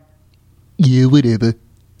 man. Yeah, whatever.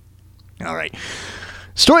 All right.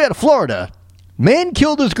 Story out of Florida. Man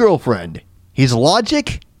killed his girlfriend. His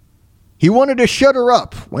logic? He wanted to shut her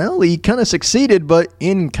up. Well, he kind of succeeded, but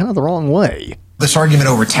in kind of the wrong way. This argument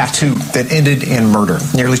over tattoo that ended in murder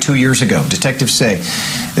nearly 2 years ago. Detectives say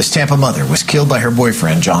this Tampa mother was killed by her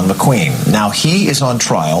boyfriend, John McQueen. Now he is on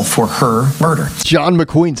trial for her murder. John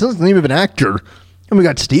McQueen. Sounds like the name of an actor. And we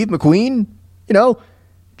got Steve McQueen. You know,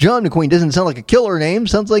 John McQueen doesn't sound like a killer name.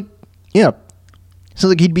 Sounds like, yeah.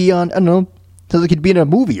 Sounds like he'd be on, I don't know. Sounds like he'd be in a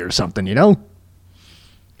movie or something, you know?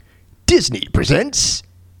 Disney presents,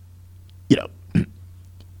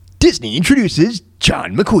 Disney introduces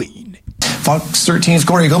John McQueen. Fox 13's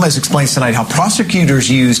Gloria Gomez explains tonight how prosecutors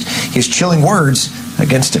used his chilling words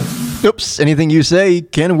against him. Oops, anything you say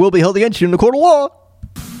can and will be held against you in the court of law.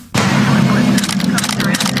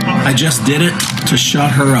 I just did it to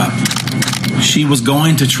shut her up. She was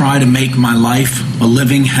going to try to make my life a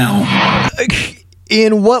living hell.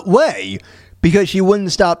 In what way? Because she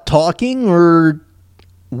wouldn't stop talking, or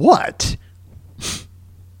what?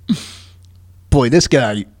 Boy, this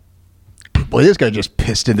guy just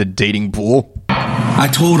pissed in the dating pool. I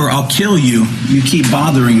told her, I'll kill you. You keep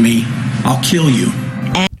bothering me. I'll kill you.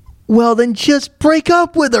 Well, then just break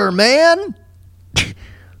up with her, man.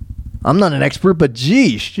 I'm not an expert, but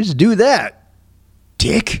geez, just do that.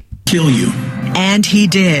 Dick. Kill you. And he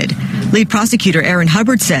did. Lead prosecutor Aaron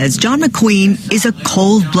Hubbard says John McQueen is a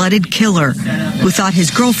cold-blooded killer who thought his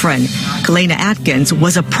girlfriend, Kalena Atkins,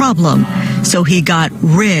 was a problem, so he got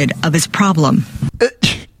rid of his problem.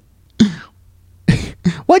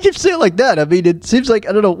 Why'd you say it like that? I mean, it seems like,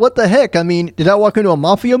 I don't know, what the heck? I mean, did I walk into a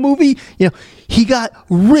mafia movie? You know, he got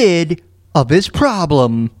rid of his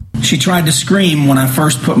problem. She tried to scream when I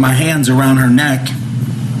first put my hands around her neck,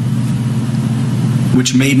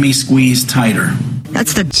 which made me squeeze tighter.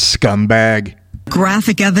 That's the scumbag.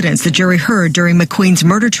 Graphic evidence the jury heard during McQueen's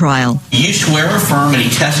murder trial. You swear or affirm any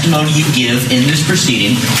testimony you give in this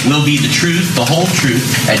proceeding will be the truth, the whole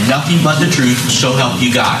truth, and nothing but the truth, so help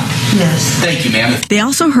you God. Yes. Thank you, ma'am. They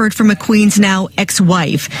also heard from McQueen's now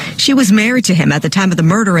ex-wife. She was married to him at the time of the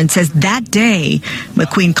murder and says that day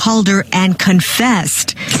McQueen called her and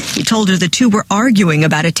confessed. He told her the two were arguing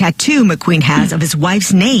about a tattoo McQueen has of his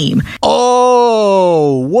wife's name.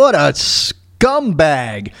 Oh, what a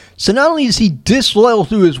scumbag. So not only is he disloyal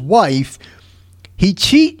to his wife, he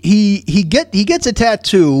gets a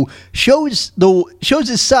tattoo, shows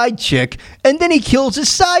his side chick, and then he kills his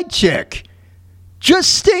side chick.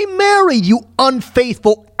 Just stay married, you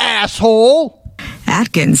unfaithful asshole.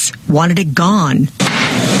 Atkins wanted it gone.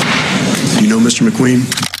 You know Mr. McQueen?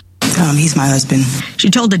 He's my husband. She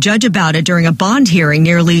told the judge about it during a bond hearing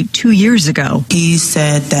nearly 2 years ago. He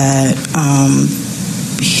said that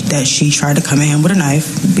that she tried to come at him with a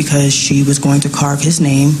knife because she was going to carve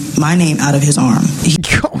my name out of his arm.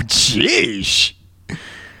 Oh, jeez.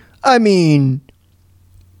 I mean,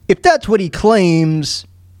 if that's what he claims,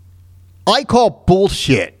 I call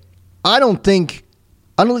bullshit. I don't think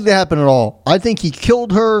that happened at all. I think he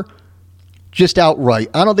killed her just outright.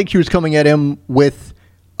 I don't think she was coming at him with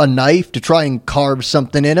a knife to try and carve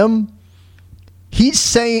something in him. He's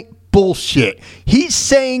saying bullshit. He's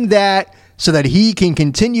saying that so that he can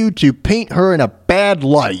continue to paint her in a bad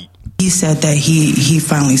light. He said that he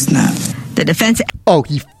finally snapped. The defense... Oh,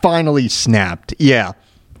 he finally snapped. Yeah.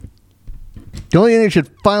 The only thing that should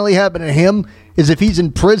finally happen to him is if he's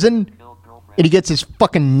in prison and he gets his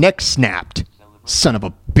fucking neck snapped. Son of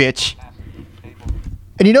a bitch.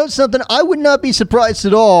 And you know something? I would not be surprised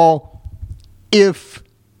at all if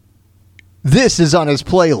this is on his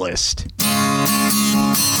playlist.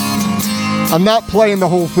 I'm not playing the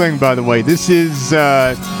whole thing, by the way. This is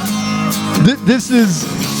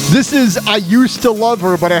this is I Used to Love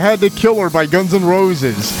Her, but I Had to Kill Her by Guns N'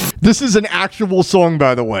 Roses. This is an actual song,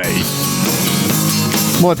 by the way.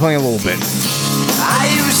 I'm only playing a little bit. I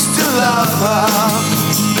used to love her,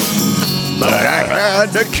 but I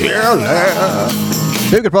had to kill her.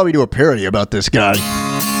 They could probably do a parody about this guy.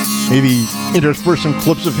 Maybe intersperse some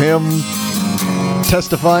clips of him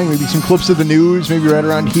testifying, maybe some clips of the news, maybe right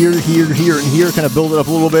around here, and here, kind of build it up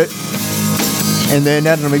a little bit. And then,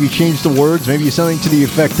 I don't know, maybe change the words, maybe something to the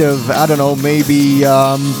effect of, I don't know, maybe,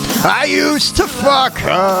 I used to fuck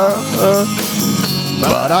her,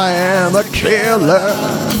 but I am a killer.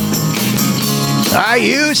 I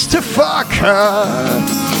used to fuck her,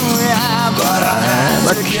 yeah, but I am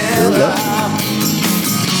a killer.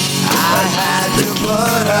 I had to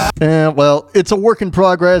put her. Well, it's a work in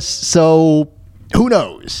progress, so who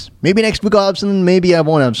knows? Maybe next week I'll have something, maybe I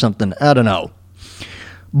won't have something. I don't know.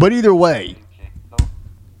 But either way,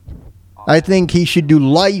 I think he should do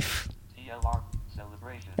life,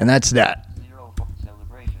 and that's that.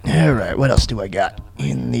 All right, what else do I got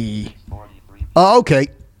in the... Oh, okay.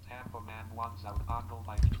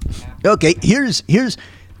 Okay, here's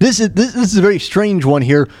this is a very strange one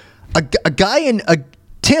here. A guy in a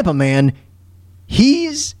Tampa man,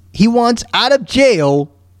 he wants out of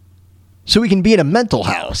jail so he can be in a mental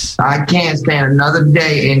house. I can't stand another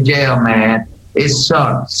day in jail, man. It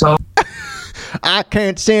sucks. So I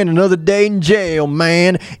can't stand another day in jail,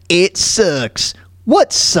 man. It sucks.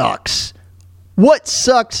 What sucks? What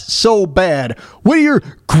sucks so bad? What are your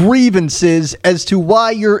grievances as to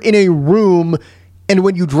why you're in a room and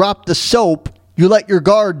when you drop the soap, you let your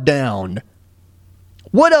guard down?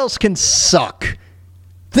 What else can suck?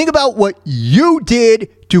 Think about what you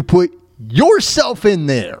did to put yourself in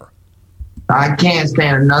there. I can't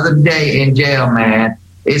stand another day in jail, man.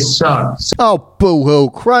 It sucks. Oh, boo-hoo.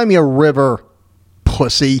 Cry me a river,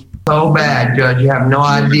 pussy. So bad, Judge. You have no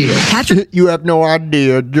idea. You have no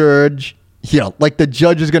idea, Judge. Yeah, like the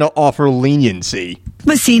judge is going to offer leniency.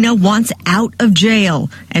 Messina wants out of jail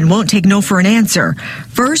and won't take no for an answer.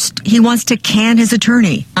 First, he wants to can his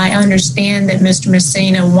attorney. I understand that Mr.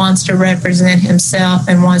 Messina wants to represent himself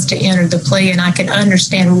and wants to enter the plea, and I can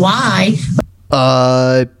understand why.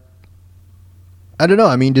 I don't know.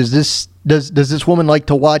 I mean, does this woman like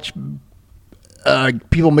to watch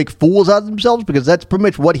people make fools out of themselves? Because that's pretty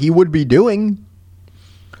much what he would be doing.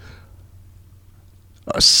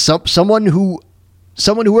 Someone who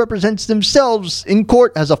represents themselves in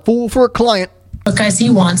court as a fool for a client. Because he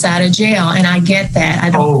wants out of jail, and I get that. I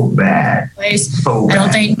don't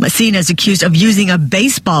think Messina is accused of using a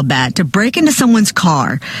baseball bat to break into someone's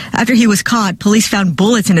car. After he was caught, police found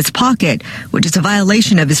bullets in his pocket, which is a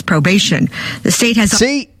violation of his probation. The state has...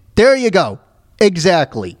 See, there you go.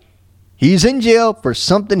 Exactly. He's in jail for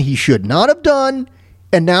something he should not have done,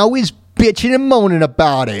 and now he's bitching and moaning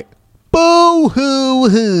about it.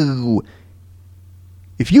 Boo-hoo-hoo.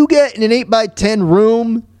 If you get in an 8x10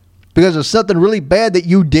 room because of something really bad that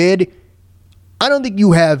you did, I don't think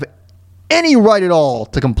you have any right at all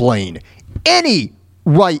to complain. Any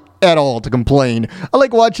right at all to complain. I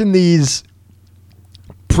like watching these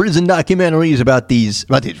prison documentaries about these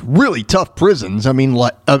really tough prisons. I mean,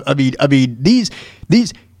 like, some of these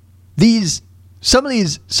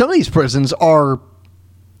prisons are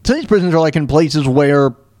like in places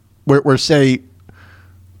where say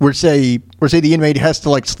the inmate has to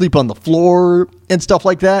like sleep on the floor and stuff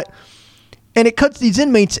like that, and it cuts these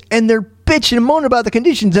inmates and they're bitching and moaning about the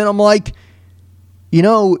conditions, and I'm like, you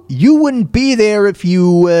know, you wouldn't be there if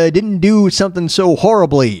you didn't do something so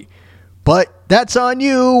horribly, but that's on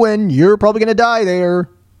you, and you're probably going to die there.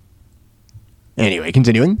 Anyway,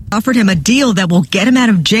 continuing. Offered him a deal that will get him out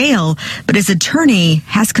of jail, but his attorney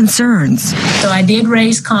has concerns. So I did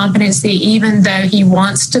raise competency, even though he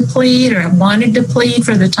wants to plead or wanted to plead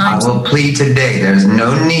for the time. I will plead today. There's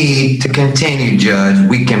no need to continue, Judge.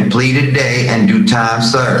 We can plead today and do time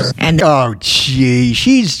served. And oh, gee,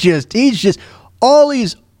 he's just all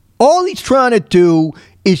he's trying to do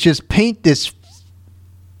is just paint this.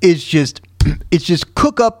 It's just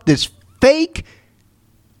cook up this fake.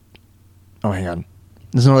 Oh, hang on.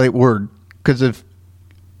 There's no right word. Because of...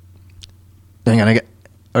 Hang on, I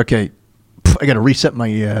got to reset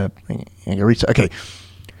my... Okay.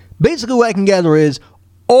 Basically, what I can gather is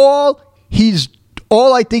all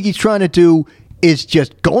I think he's trying to do is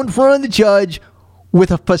just go in front of the judge with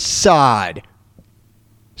a facade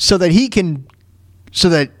so that he can... So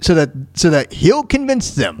that he'll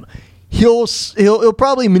convince them. He'll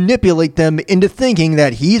probably manipulate them into thinking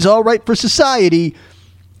that he's all right for society,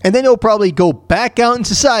 and then he'll probably go back out in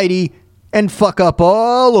society and fuck up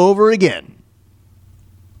all over again.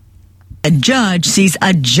 A judge sees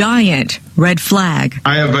a giant red flag.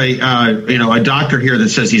 I have a doctor here that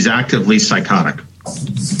says he's actively psychotic.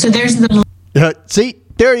 So there's the... See,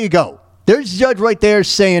 there you go. There's the judge right there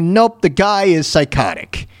saying, nope, the guy is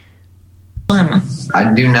psychotic.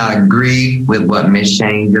 I do not agree with what Ms.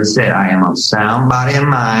 Shane just said. I am of sound body and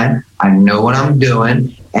mind. I know what I'm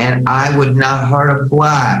doing, and I would not hurt a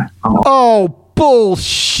fly. Oh,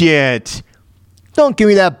 bullshit. Don't give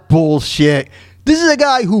me that bullshit. This is a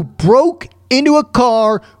guy who broke into a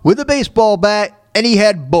car with a baseball bat, and he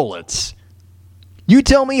had bullets. You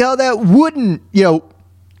tell me how that wouldn't, you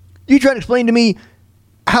try to explain to me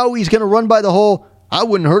how he's going to run by the whole, I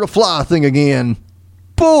wouldn't hurt a fly thing again.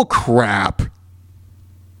 Bull crap.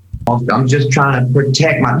 I'm just trying to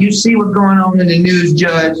protect you see what's going on in the news,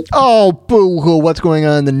 Judge? Oh, boo-hoo, what's going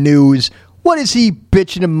on in the news? What is he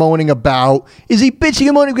bitching and moaning about? Is he bitching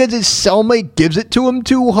and moaning because his cellmate gives it to him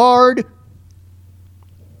too hard?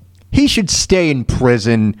 He should stay in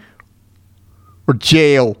prison or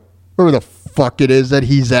jail, wherever the fuck it is that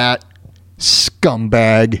he's at.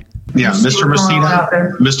 Scumbag. Yeah, Mr. Messina,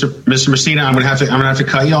 Mr. Messina, I'm gonna have to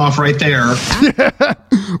cut you off right there.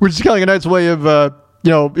 Which is kind of a nice way of, it's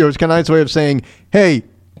kind of a nice way of saying, hey,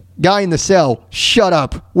 guy in the cell, shut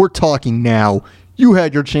up. We're talking now. You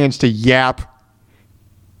had your chance to yap.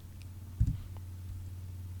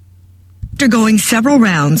 After going several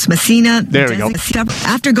rounds, Messina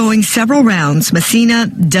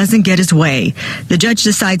doesn't get his way. The judge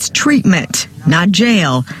decides treatment, not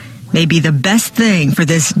jail, may be the best thing for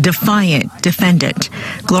this defiant defendant.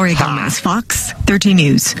 Gloria Gomez, Fox 13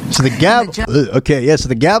 News. So the gavel. So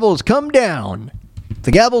the gavel has come down.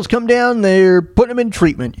 They're putting him in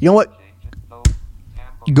treatment. You know what?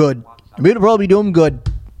 Good. Maybe it'll probably do him good.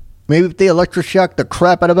 Maybe if they electroshock the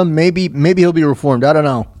crap out of him, maybe he'll be reformed. I don't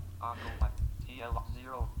know.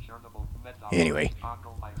 Anyway.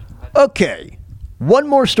 Okay. One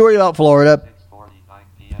more story about Florida.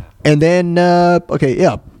 And then,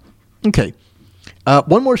 Okay.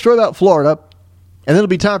 One more story about Florida, and then it'll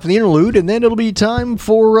be time for the interlude, and then it'll be time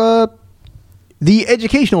for the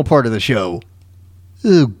educational part of the show.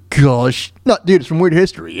 Oh gosh, dude, it's from Weird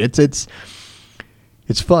History. It's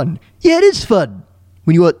fun. Yeah, it is fun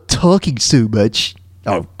when you are talking so much.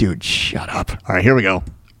 Oh, dude, shut up. All right, here we go.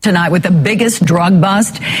 Tonight with the biggest drug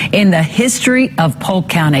bust in the history of Polk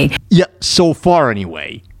County. Yeah, so far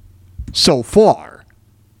anyway. So far.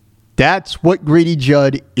 That's what Grady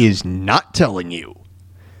Judd is not telling you.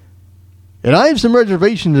 And I have some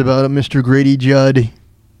reservations about him, Mr. Grady Judd.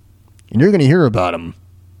 And you're going to hear about him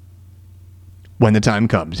when the time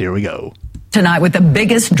comes. Here we go. Tonight with the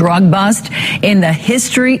biggest drug bust in the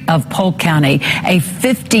history of Polk County, a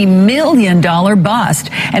 $50 million bust,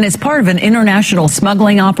 and it's part of an international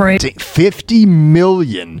smuggling operation. $50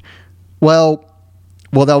 million. Well,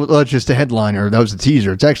 Well, that was just a headliner. That was a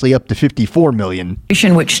teaser. It's actually up to $54 million.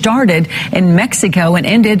 Which started in Mexico and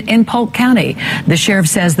ended in Polk County. The sheriff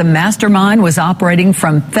says the mastermind was operating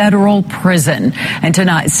from federal prison. And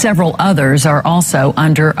tonight, several others are also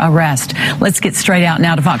under arrest. Let's get straight out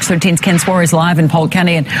now to Fox 13's Ken Suarez live in Polk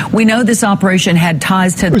County. And we know this operation had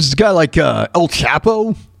ties to... Was this guy like El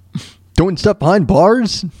Chapo? Doing stuff behind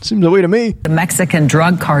bars? Seems the way to me. The Mexican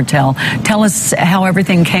drug cartel. Tell us how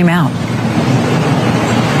everything came out.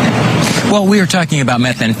 Well, we are talking about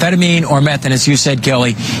methamphetamine or meth, and as you said,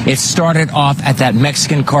 Kelly, it started off at that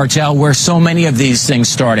Mexican cartel where so many of these things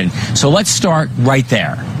started. So let's start right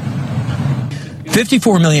there.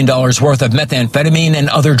 $54 million worth of methamphetamine and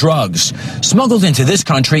other drugs smuggled into this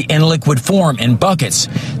country in liquid form in buckets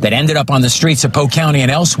that ended up on the streets of Polk County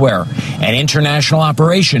and elsewhere. An international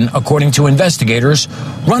operation, according to investigators,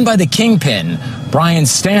 run by the kingpin, Brian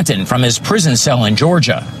Stanton, from his prison cell in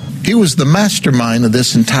Georgia. He was the mastermind of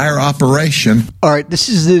this entire operation. All right, this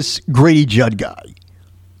is this Grady Judd guy.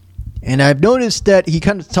 And I've noticed that he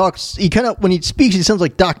kind of talks, when he speaks, he sounds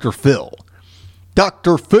like Dr. Phil.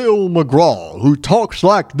 Dr. Phil McGraw, who talks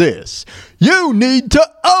like this. You need to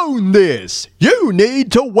own this. You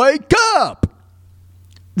need to wake up.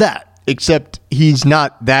 That, except he's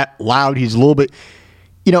not that loud. He's a little bit,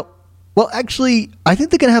 well, actually, I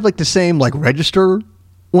think they're going to have like the same like register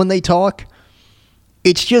when they talk.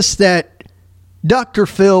 It's just that Dr.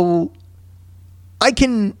 Phil, I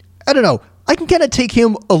can kind of take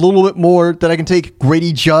him a little bit more than I can take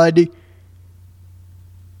Grady Judd.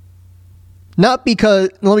 Not because,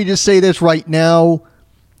 let me just say this right now,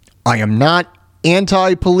 I am not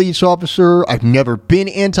anti-police officer. I've never been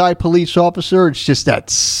anti-police officer. It's just that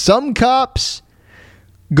some cops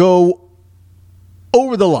go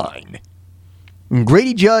over the line. And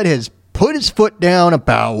Grady Judd has put his foot down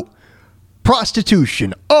about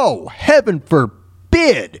prostitution. Oh, heaven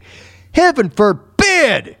forbid. Heaven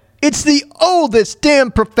forbid. It's the oldest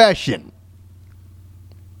damn profession.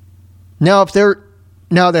 Now,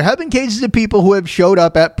 there have been cases of people who have showed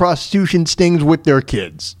up at prostitution stings with their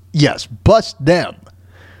kids. Yes, bust them.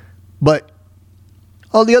 But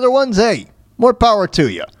all the other ones, hey, more power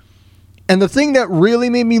to you. And the thing that really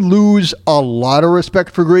made me lose a lot of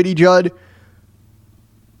respect for Grady Judd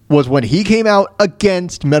was when he came out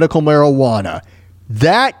against medical marijuana.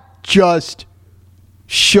 That just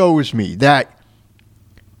shows me that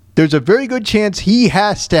there's a very good chance he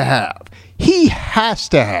has to have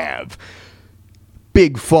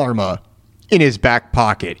Big Pharma in his back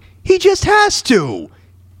pocket. He just has to,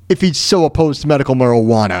 if he's so opposed to medical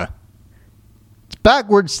marijuana. It's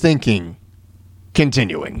backwards thinking.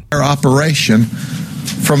 Continuing. Operation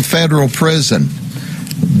from federal prison.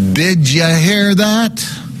 Did you hear that?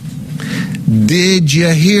 Did you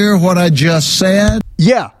hear what I just said?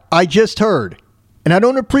 Yeah, I just heard. And I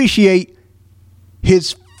don't appreciate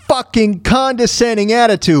his fucking condescending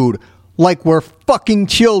attitude like we're fucking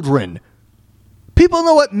children. People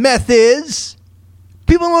know what meth is.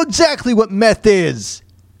 People know exactly what meth is.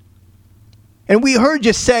 And we heard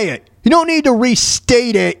you say it. You don't need to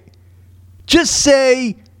restate it. Just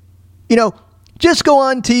say, just go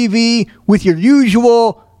on TV with your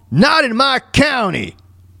usual, not in my county,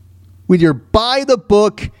 with your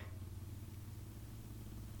by-the-book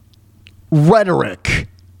rhetoric.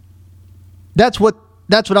 That's what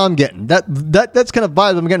I'm getting. That's kind of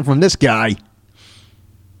vibe I'm getting from this guy.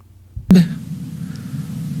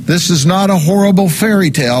 This is not a horrible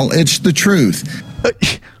fairy tale. It's the truth.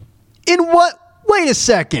 In what? Wait a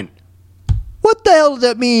second. What the hell does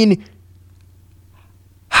that mean?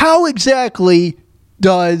 How exactly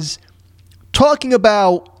does talking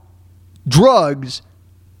about drugs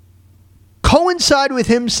coincide with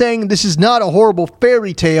him saying this is not a horrible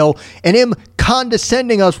fairy tale and him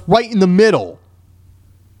condescending us right in the middle?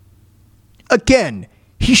 Again,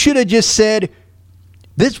 he should have just said,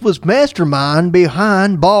 this was mastermind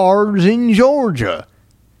behind bars in Georgia.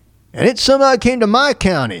 And it somehow came to my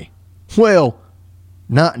county. Well,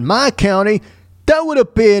 not in my county. That would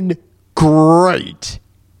have been great.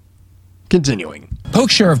 Continuing. Polk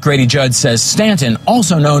Sheriff Grady Judd says Stanton,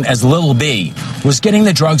 also known as Lil B, was getting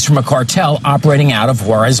the drugs from a cartel operating out of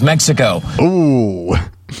Juarez, Mexico. Ooh.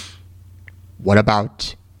 What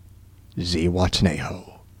about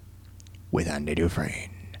Zihuatanejo with Andy Dufresne?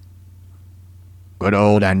 Good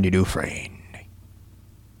old Andy Dufresne.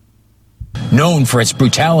 Known for its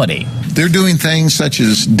brutality. They're doing things such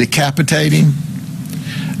as decapitating.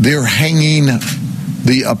 They're hanging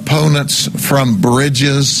the opponents from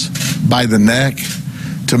bridges by the neck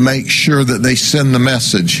to make sure that they send the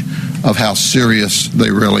message of how serious they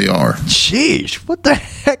really are. Sheesh, what the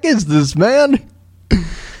heck is this, man?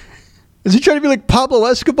 Is he trying to be like Pablo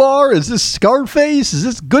Escobar? Is this Scarface? Is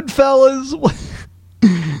this Goodfellas?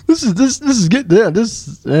 This is good. Yeah,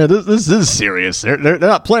 this is serious. They're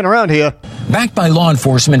not playing around here. Backed by law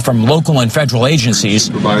enforcement from local and federal agencies,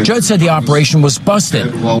 Judd said the operation was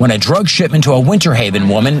busted when a drug shipment to a Winter Haven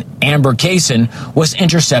woman, Amber Kaysen, was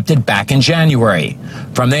intercepted back in January.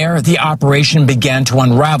 From there, the operation began to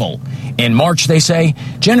unravel. In March, they say,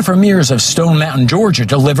 Jennifer Mears of Stone Mountain, Georgia,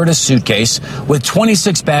 delivered a suitcase with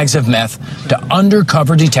 26 bags of meth to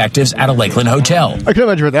undercover detectives at a Lakeland hotel. I can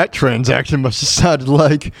imagine what that transaction must have sounded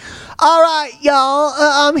like. All right, y'all,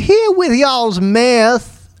 I'm here with y'all's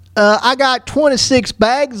meth. I got 26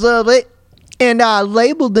 bags of it, and I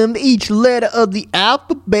labeled them each letter of the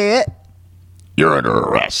alphabet. You're under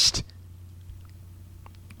arrest.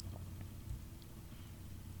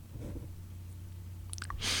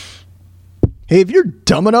 Hey, if you're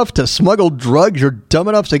dumb enough to smuggle drugs, you're dumb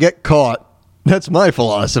enough to get caught. That's my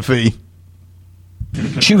philosophy.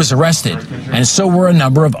 She was arrested, and so were a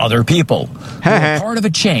number of other people who were part of a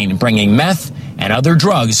chain bringing meth and other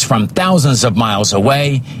drugs from thousands of miles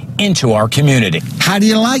away into our community. How do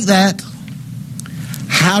you like that?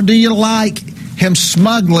 How do you like him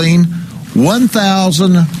smuggling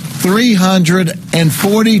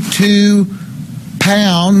 1,342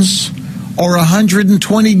 pounds or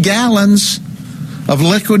 120 gallons of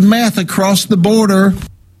liquid meth across the border?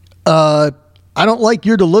 I don't like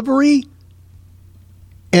your delivery,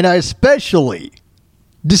 and I especially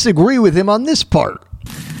disagree with him on this part.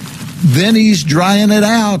 Then he's drying it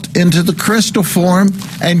out into the crystal form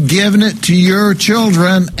and giving it to your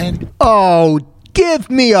children. And oh, give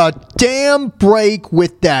me a damn break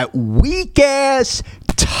with that weak-ass,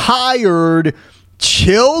 tired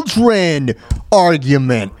children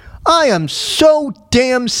argument. I am so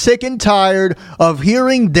damn sick and tired of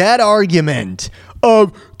hearing that argument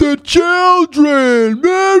of the children.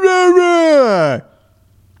 Blah, blah, blah.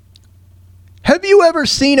 Have you ever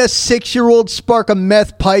seen a 6-year-old spark a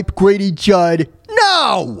meth pipe, Grady Judd?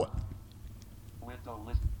 No!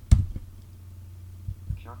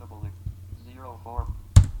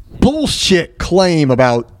 Bullshit claim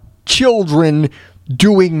about children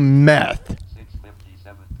doing meth.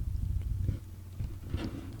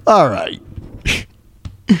 All right.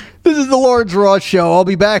 This is the Lawrence Ross Show. I'll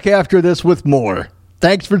be back after this with more.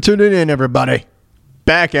 Thanks for tuning in, everybody.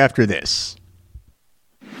 Back after this.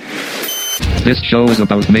 This show is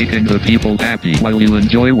about making the people happy while you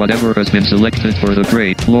enjoy whatever has been selected for the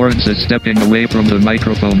great. Lawrence is stepping away from the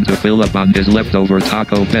microphone to fill up on his leftover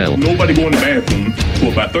Taco Bell. Nobody go in the bathroom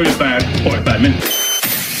for about 45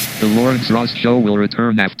 minutes. The Lawrence Ross Show will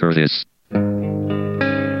return after this.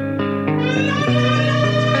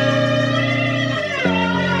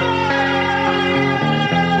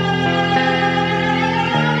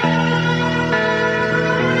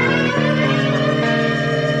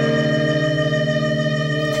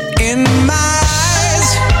 In my eyes,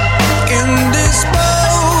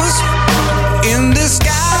 indisposed, in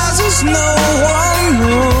disguises no one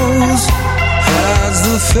knows. Hides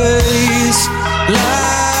the face,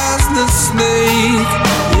 lies the snake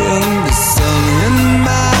in the sun. In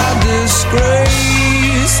my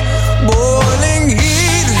disgrace, boiling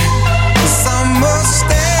heat, summer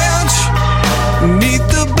stench. Beneath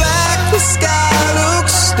the black, the sky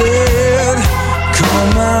looks dead. Call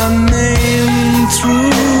my name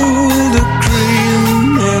through the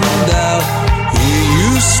cream, and I'll hear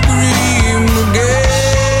you scream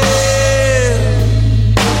again.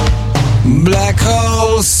 Black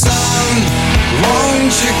hole sun,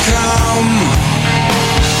 won't you come?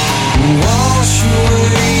 Wash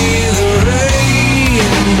away the rain.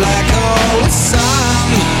 Black hole sun,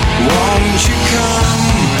 won't you come?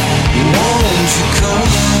 Won't you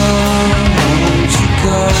come? Won't you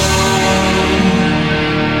come?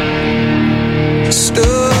 Stood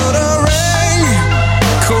a ring,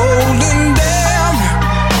 cold and damp,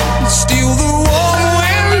 steal the warm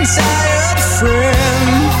wind, tired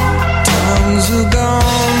friend. Times are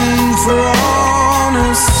gone for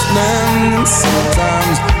honest men.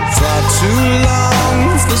 Sometimes far too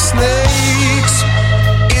long for snakes.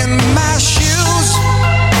 In my shoes,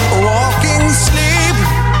 walking sleep.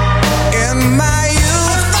 In my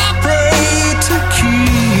youth, I pray to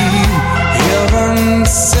keep heaven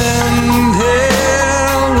send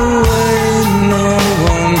hell away. No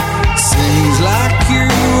one seems like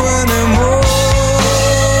you anymore.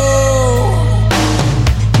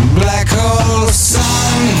 Black hole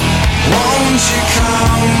sun, won't you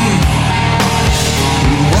come?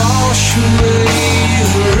 Wash away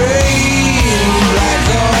the rain.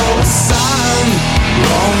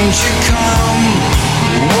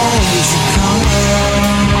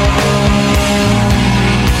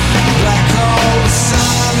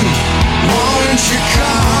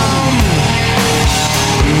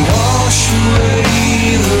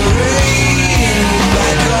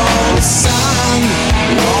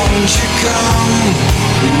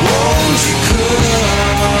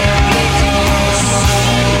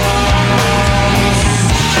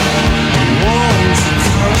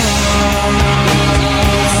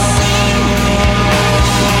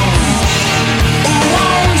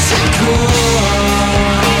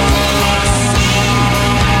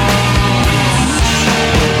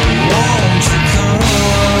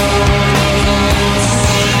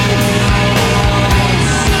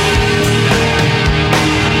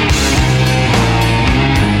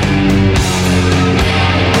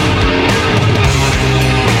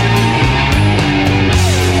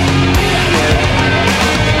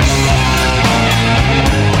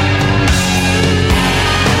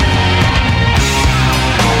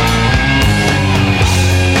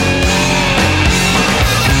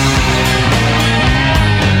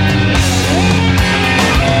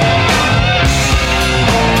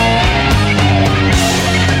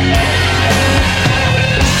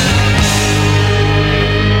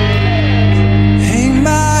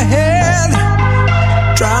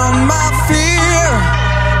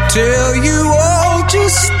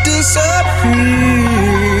 just disappear.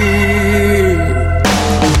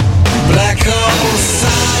 Black hole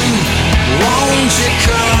sun, won't you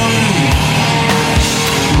come?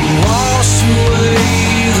 Wash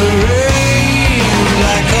away the rain.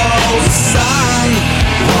 Black hole sun,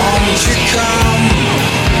 won't you come?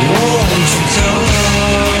 Won't you come?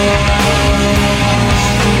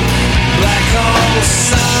 Black hole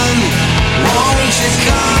sun, won't you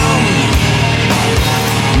come?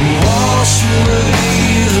 Wash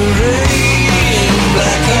away the rain.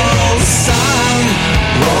 Black hole sun,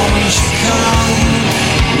 won't you come?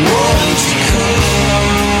 Won't you come?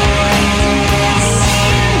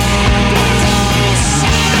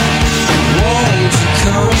 Won't you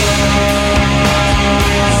come?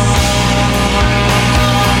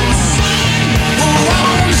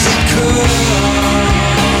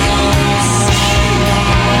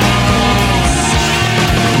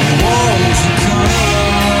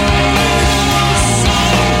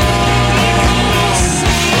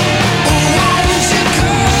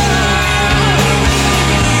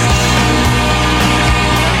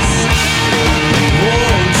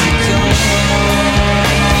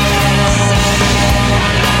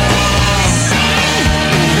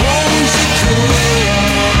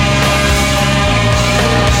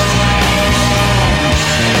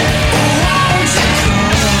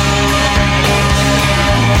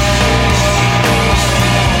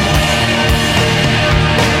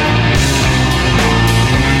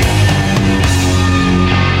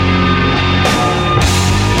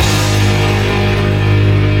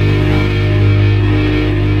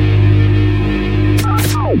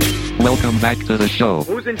 Welcome back to the show.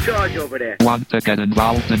 Who's in charge over there? Want to get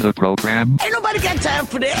involved in the program? Ain't nobody got time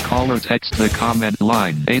for that. Call or text the comment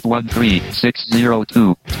line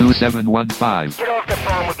 813-602-2715. Get off the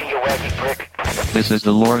phone with me, you wacky prick. This is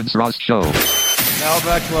the Lawrence Ross Show. Now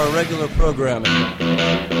back to our regular programming.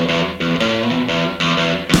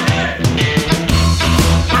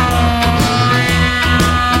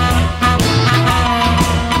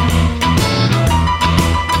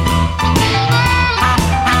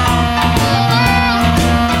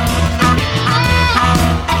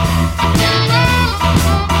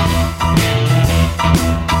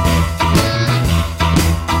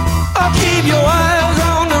 Keep your eyes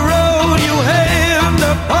on the road, you hand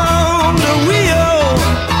upon the wheel.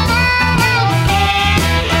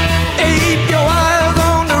 Keep your eyes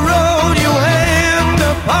on the road, you hand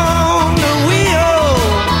upon the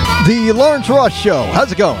wheel. The Lawrence Ross Show.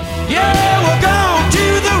 How's it going? Yeah, we're going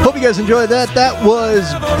to the Hope you guys enjoyed that. That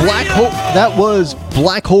was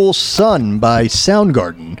Black Hole Sun by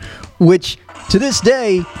Soundgarden, which to this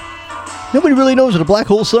day nobody really knows what a black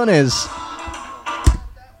hole sun is.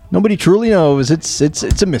 Nobody truly knows. It's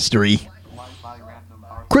a mystery.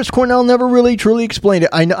 Chris Cornell never really truly explained it.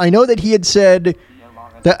 I know that he had said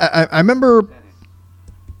that I remember.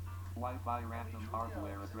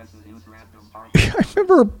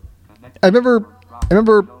 I remember.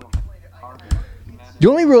 The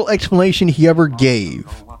only real explanation he ever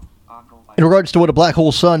gave in regards to what a black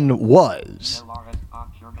hole sun was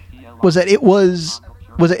that it was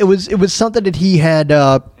something that he had.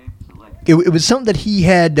 It was something that he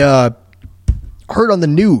had heard on the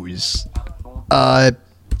news.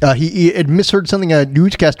 He had misheard something a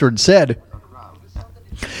newscaster had said,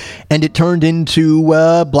 and it turned into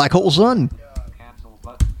black hole sun.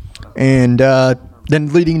 And then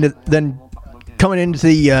coming into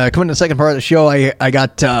the second part of the show, I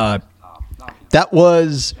got that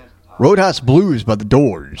was Roadhouse Blues by The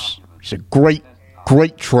Doors. It's a great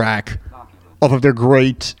track off of their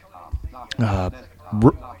great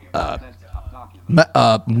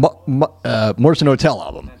Morrison Hotel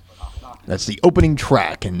album. That's the opening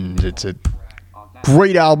track, and it's a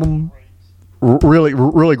great album.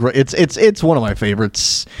 Really great. It's one of my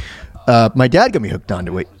favorites. My dad got me hooked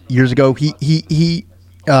onto it years ago.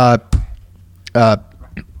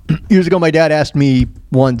 Years ago, my dad asked me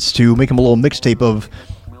once to make him a little mixtape of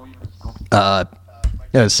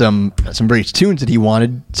some various tunes that he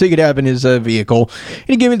wanted, so he could have in his vehicle. And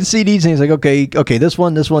he gave me the CDs, and he's like, okay, this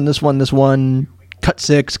one, cut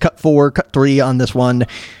 6, cut 4, cut 3 on this one,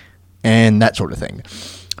 and that sort of thing.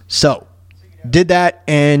 So did that,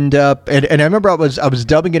 and I remember I was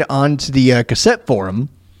dubbing it onto the cassette for him,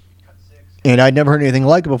 and I'd never heard anything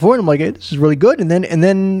like it before, and I'm like, hey, this is really good. And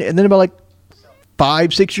then about like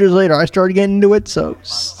 5-6 years later, I started getting into it. So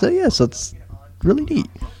it's really neat.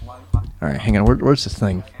 All right, hang on. Where's this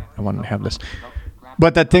thing? I want to have this.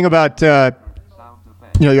 But that thing about, your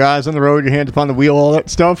eyes on the road, your hands upon the wheel, all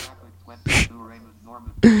that stuff.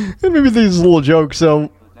 And maybe this is a little joke.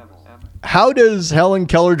 So, how does Helen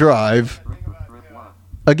Keller Drive,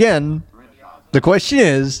 again, The question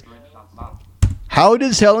is, how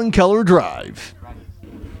does Helen Keller drive?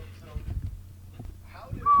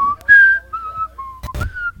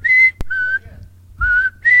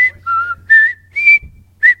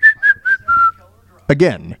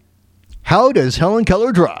 Again, how does Helen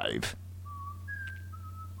Keller drive?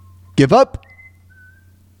 Give up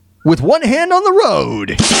with one hand on the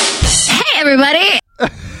road. Hey, everybody.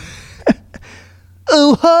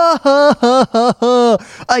 Oh, ha, ha, ha, ha, ha.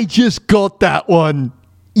 I just got that one.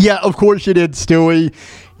 Yeah, of course you did, Stewie.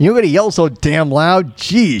 You're going to yell so damn loud.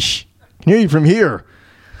 Jeesh. I can hear you from here.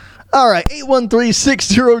 All right,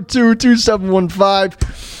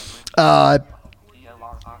 813-602-2715.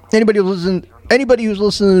 Anybody who's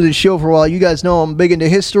listened to the show for a while, you guys know I'm big into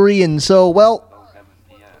history, and so, well,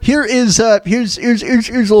 here's a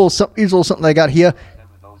little something I got here.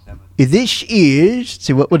 This is, let's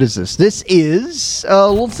see, what is this? This is a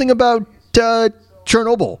little thing about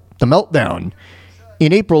Chernobyl, the meltdown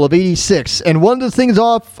in April of '86. And one of the things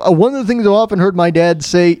I've often heard my dad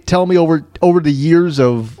tell me over the years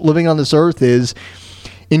of living on this earth is,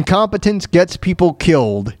 incompetence gets people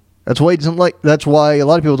killed. That's why he doesn't like. That's why a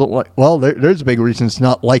lot of people don't like. Well, there's a big reason it's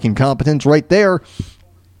not like incompetence right there.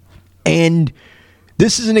 And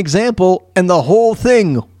this is an example, and the whole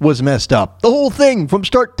thing was messed up. The whole thing, from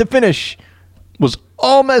start to finish, was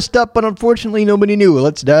all messed up, but unfortunately nobody knew.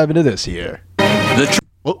 Let's dive into this here. A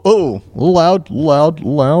little loud.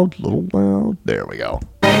 There we go.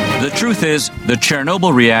 The truth is, the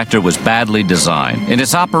Chernobyl reactor was badly designed, and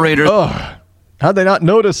its operators... how'd they not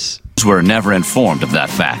notice? ...were never informed of that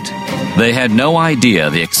fact. They had no idea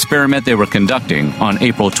the experiment they were conducting on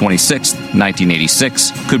April 26,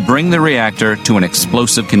 1986, could bring the reactor to an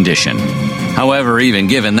explosive condition. However, even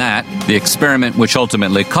given that, the experiment which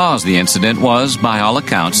ultimately caused the incident was, by all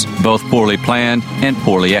accounts, both poorly planned and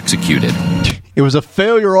poorly executed. It was a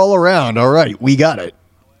failure all around. All right, we got it.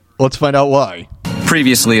 Let's find out why.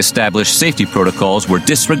 Previously established safety protocols were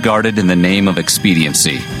disregarded in the name of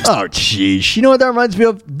expediency. Oh, jeez. You know what that reminds me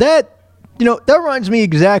of? That reminds me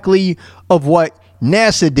exactly of what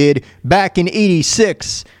NASA did back in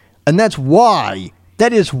 '86. And that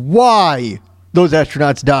is why those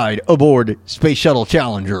astronauts died aboard Space Shuttle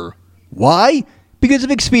Challenger. Why? Because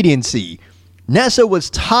of expediency. NASA was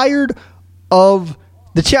tired of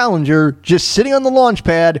the Challenger just sitting on the launch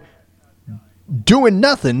pad, doing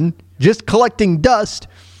nothing, just collecting dust,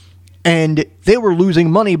 and they were losing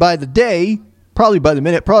money by the day, probably by the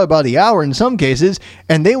minute, probably by the hour in some cases,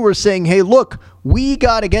 and they were saying, hey, look, we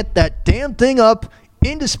got to get that damn thing up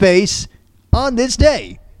into space on this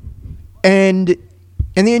day. And the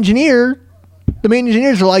main engineers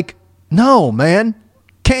are like, no, man,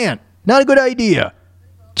 can't. Not a good idea.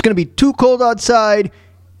 It's going to be too cold outside,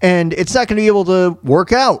 and it's not going to be able to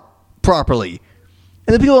work out properly.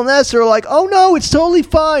 And the people on NASA are like, oh no, it's totally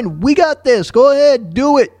fine. We got this. Go ahead.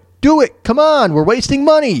 Do it. Come on. We're wasting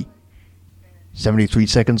money. 73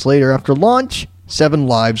 seconds later after launch, 7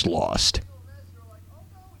 lives lost.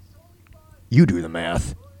 You do the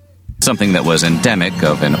math. Something that was endemic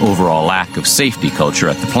of an overall lack of safety culture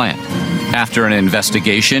at the plant. After an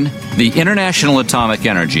investigation, the International Atomic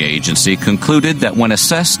Energy Agency concluded that when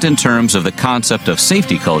assessed in terms of the concept of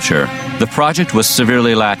safety culture, the project was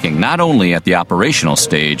severely lacking not only at the operational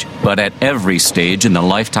stage, but at every stage in the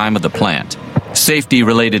lifetime of the plant.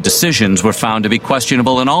 Safety-related decisions were found to be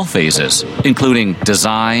questionable in all phases, including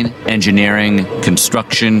design, engineering,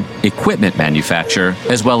 construction, equipment manufacture,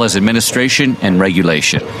 as well as administration and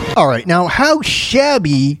regulation. All right, now how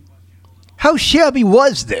shabby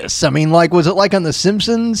was this? I mean, was it like on The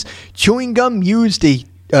Simpsons? Chewing gum used a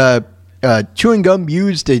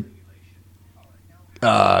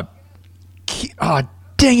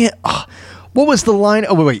dang it. What was the line?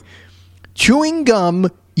 Oh, wait. Chewing gum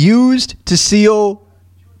used to seal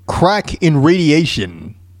crack in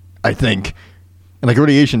radiation, I think. In like a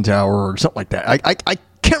radiation tower or something like that. I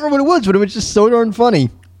can't remember what it was, but it was just so darn funny.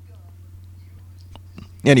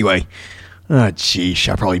 Anyway.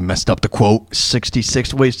 Geesh, I probably messed up the quote.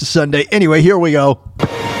 66 Ways to Sunday. Anyway, here we go.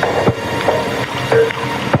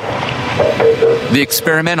 The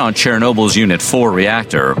experiment on Chernobyl's Unit 4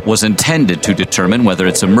 reactor was intended to determine whether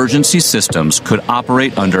its emergency systems could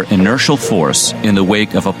operate under inertial force in the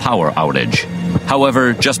wake of a power outage.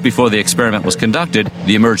 However, just before the experiment was conducted,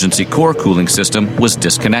 the emergency core cooling system was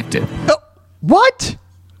disconnected. What?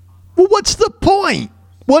 Well, what's the point?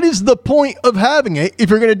 What is the point of having it if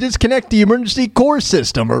you're going to disconnect the emergency core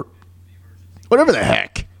system or whatever the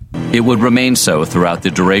heck? It would remain so throughout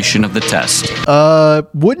the duration of the test.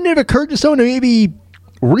 Wouldn't it occur to someone to maybe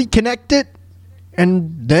reconnect it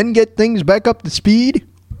and then get things back up to speed?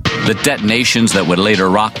 The detonations that would later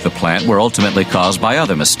rock the plant were ultimately caused by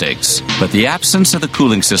other mistakes. But the absence of the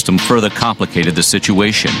cooling system further complicated the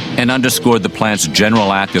situation and underscored the plant's general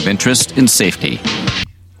lack of interest in safety.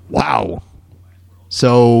 Wow.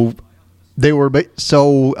 So they were.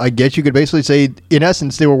 So I guess you could basically say, in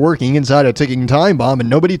essence, they were working inside a ticking time bomb, and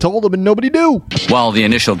nobody told them, and nobody knew. While the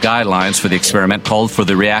initial guidelines for the experiment called for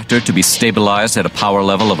the reactor to be stabilized at a power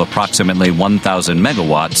level of approximately 1,000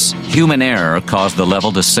 megawatts, human error caused the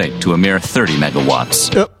level to sink to a mere 30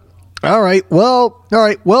 megawatts. Yep. All right. Well,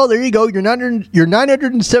 there you go. You're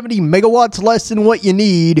 970 megawatts less than what you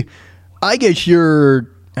need. I guess you're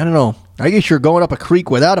going up a creek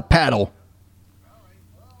without a paddle.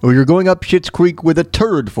 Or you're going up Schitt's Creek with a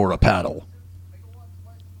turd for a paddle.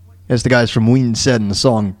 As the guys from Ween said in the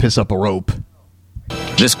song Piss Up a Rope.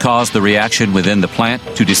 This caused the reaction within the plant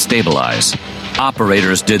to destabilize.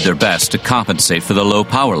 Operators did their best to compensate for the low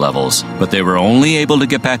power levels, but they were only able to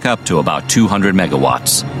get back up to about 200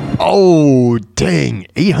 megawatts. Oh, dang.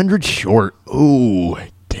 800 short. Oh,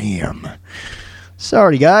 damn.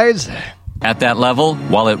 Sorry, guys. At that level,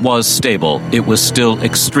 while it was stable, it was still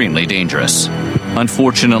extremely dangerous.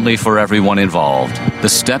 Unfortunately for everyone involved, the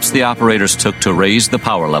steps the operators took to raise the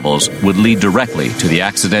power levels would lead directly to the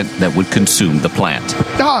accident that would consume the plant.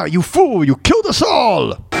 Ah, you fool! You killed us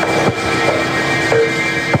all!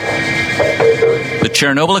 The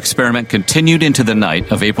Chernobyl experiment continued into the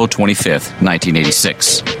night of April 25th,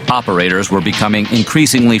 1986. Operators were becoming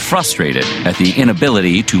increasingly frustrated at the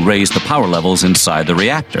inability to raise the power levels inside the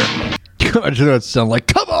reactor. I just sound like,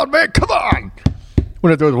 come on, man, come on!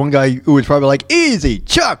 When there was one guy who was probably like, easy,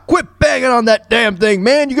 Chuck, quit banging on that damn thing,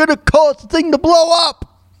 man. You're going to cause the thing to blow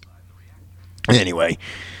up. Anyway,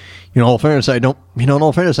 in all fairness, I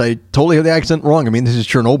totally have the accent wrong. I mean, this is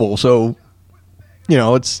Chernobyl, so,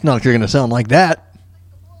 it's not like you're going to sound like that.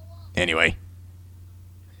 Anyway.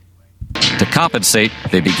 To compensate,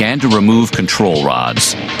 they began to remove control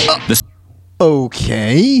rods.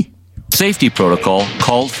 Okay. Safety protocol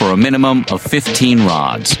called for a minimum of 15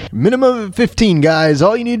 rods. Minimum of 15, guys.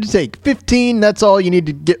 All you need to take. 15, that's all you need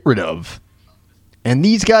to get rid of. And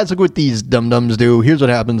these guys, look what these dum-dums do. Here's what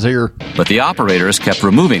happens here. But the operators kept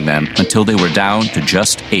removing them until they were down to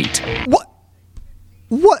just 8.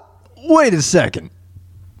 What? Wait a second.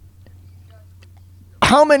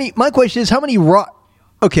 My question is, how many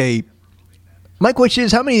okay. My question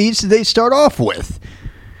is, how many of these did they start off with?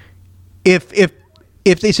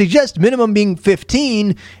 If they suggest minimum being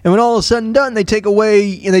 15, and when all is said and done, they take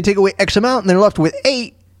away X amount, and they're left with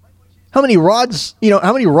 8. How many rods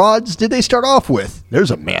did they start off with?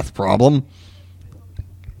 There's a math problem.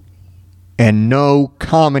 And no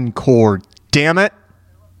common core, damn it.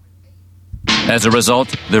 As a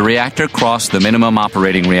result, the reactor crossed the minimum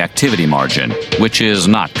operating reactivity margin, which is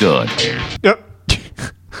not good. Yep.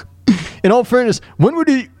 In all fairness, when would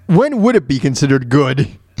it be considered good?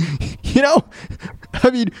 I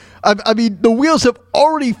mean, the wheels have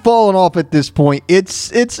already fallen off at this point. It's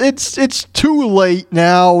too late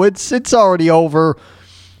now. It's already over.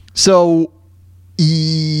 So,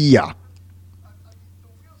 yeah.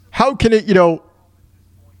 How can it,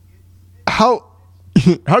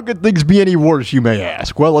 how could things be any worse, you may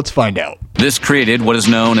ask? Well, let's find out. This created what is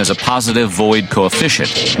known as a positive void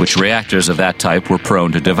coefficient, which reactors of that type were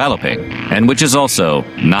prone to developing, and which is also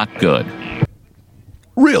not good.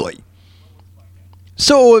 Really?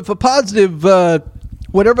 So if a positive,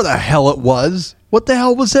 whatever the hell it was, what the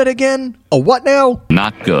hell was that again? A what now?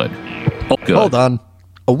 Not good. Oh, good. Hold on.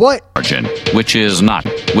 A what? Margin, which is not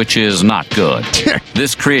good.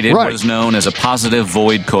 This created what is known as a positive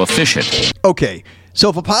void coefficient. Okay, so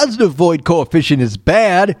if a positive void coefficient is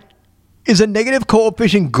bad, is a negative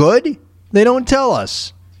coefficient good? They don't tell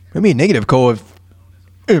us. Maybe a negative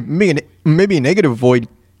maybe a negative void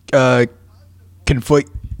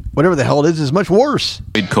whatever the hell it is much worse.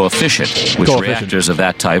 Coefficient, which reactors of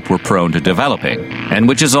that type were prone to developing, and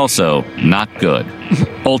which is also not good.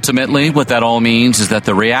 Ultimately, what that all means is that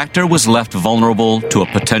the reactor was left vulnerable to a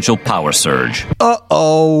potential power surge.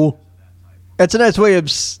 Uh-oh. That's a nice way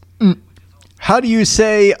of... How do you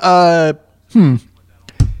say,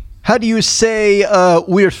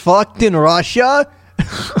 we're fucked in Russia?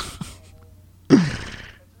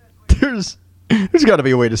 There's got to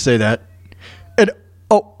be a way to say that. And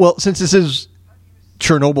well, since this is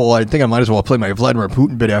Chernobyl, I think I might as well play my Vladimir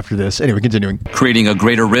Putin bit after this. Anyway, continuing. Creating a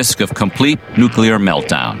greater risk of complete nuclear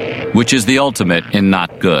meltdown, which is the ultimate in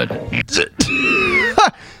not good.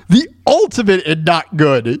 The ultimate in not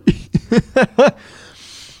good.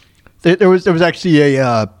 There was actually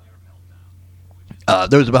a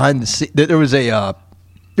there was a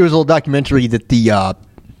little documentary that the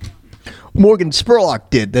Morgan Spurlock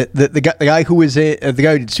did. The guy who was the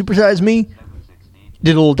guy who did Super Size Me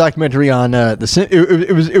did a little documentary on it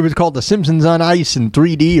was called The Simpsons on Ice in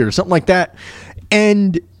 3D or something like that.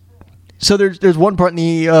 And so there's one part in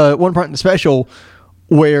the special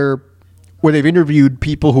where they've interviewed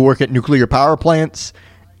people who work at nuclear power plants,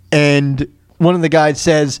 and one of the guys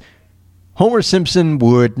says Homer Simpson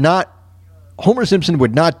would not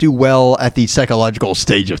do well at the psychological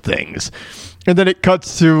stage of things. And then it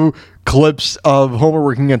cuts to clips of Homer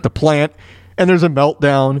working at the plant, and there's a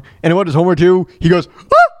meltdown. And what does Homer do? He goes,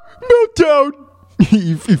 meltdown!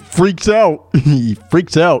 He freaks out. He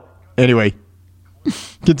freaks out. Anyway,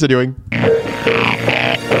 continuing.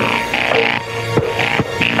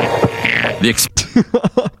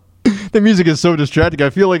 The music is so distracting. I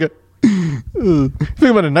feel like I'm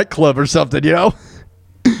at a nightclub or something, you know?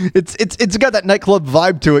 It's got that nightclub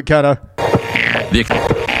vibe to it, kind of.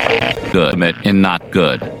 Good and not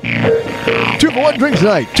good. 2 for 1 drinks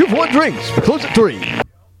tonight. 2 for 1 drinks. We close at 3.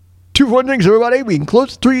 2 for 1 drinks, everybody. We can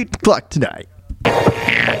close at 3 o'clock tonight.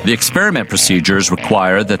 The experiment procedures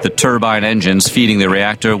require that the turbine engines feeding the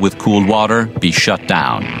reactor with cooled water be shut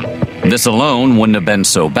down. This alone wouldn't have been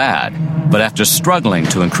so bad, but after struggling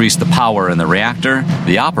to increase the power in the reactor,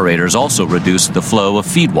 the operators also reduced the flow of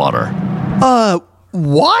feed water.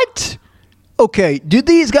 What? Okay, do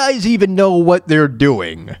these guys even know what they're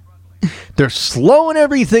doing? They're slowing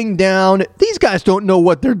everything down. These guys don't know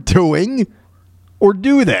what they're doing. Or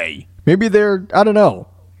do they? Maybe I don't know.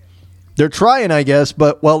 They're trying, I guess,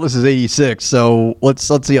 but, well, this is 86, so let's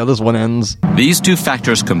see how this one ends. These two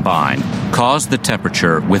factors combined cause the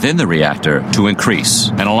temperature within the reactor to increase,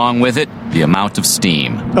 and along with it, the amount of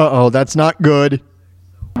steam. Uh-oh, that's not good.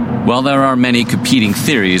 While there are many competing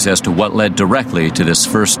theories as to what led directly to this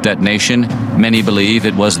first detonation, many believe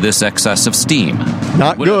it was this excess of steam.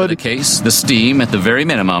 Not Whatever good. the case, the steam, at the very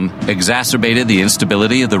minimum, exacerbated the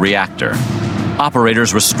instability of the reactor.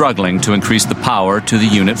 Operators were struggling to increase the power to the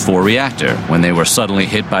Unit 4 reactor when they were suddenly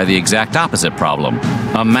hit by the exact opposite problem,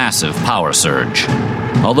 a massive power surge.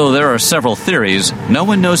 Although there are several theories, no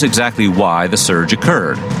one knows exactly why the surge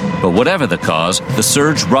occurred. But whatever the cause, the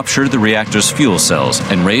surge ruptured the reactor's fuel cells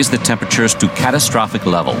and raised the temperatures to catastrophic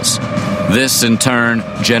levels. This, in turn,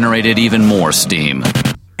 generated even more steam.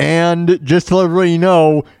 And just to let everybody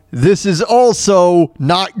know, this is also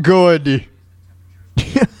not good.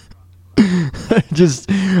 For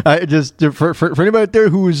anybody out there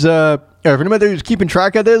who's keeping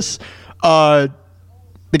track of this, the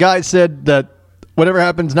guy said that whatever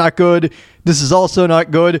happens, not good. This is also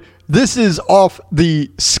not good. This is off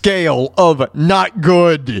the scale of not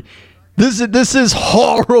good. This is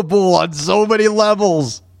horrible on so many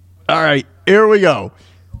levels. All right, here we go.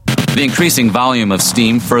 The increasing volume of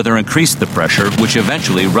steam further increased the pressure, which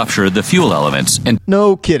eventually ruptured the fuel elements and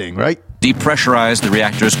no kidding, right? Depressurized the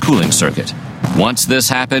reactor's cooling circuit. Once this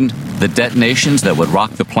happened, the detonations that would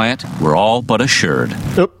rock the plant were all but assured.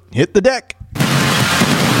 Hit the deck.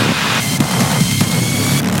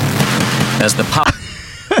 As the power...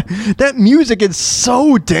 That music is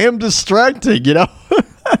so damn distracting, you know?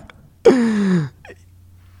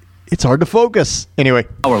 It's hard to focus. Anyway.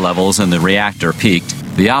 Power levels in the reactor peaked.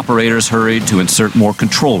 The operators hurried to insert more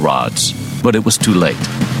control rods, but it was too late.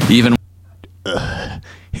 Even...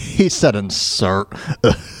 He said insert.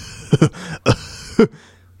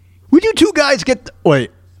 Would you two guys get...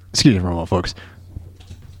 Wait. Excuse me for a moment, folks.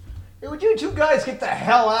 Hey, would you two guys get the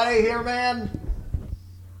hell out of here, man?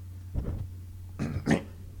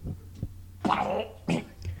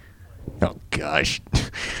 Oh, gosh.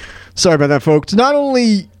 Sorry about that, folks. Not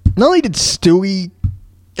only did Stewie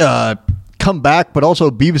come back, but also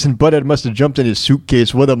Beavis and Butthead must have jumped in his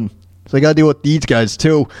suitcase with him. So I gotta deal with these guys,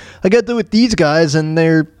 too. I gotta deal with these guys, and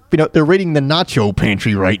they're raiding the nacho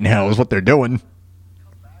pantry right now, is what they're doing.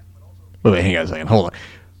 Wait, hang on a second. Hold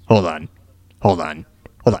on.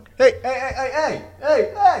 Hey,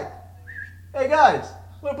 guys.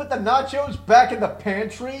 Want to put the nachos back in the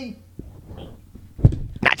pantry?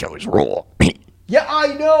 Nachos rule. Yeah,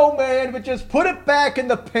 I know, man, but just put it back in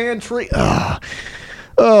the pantry.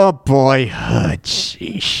 Oh, boy. Oh,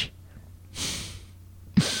 jeez.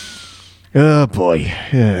 Oh, boy.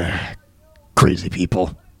 Crazy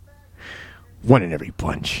people. One in every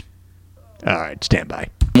bunch. All right, stand by.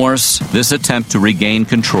 Worse, this attempt to regain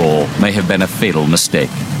control may have been a fatal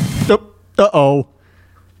mistake. Uh-oh.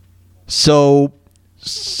 So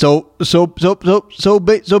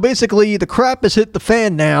basically, the crap has hit the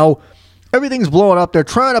fan now. Everything's blowing up. They're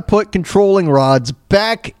trying to put controlling rods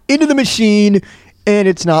back into the machine, and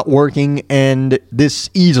it's not working, and this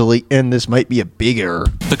might be a big error.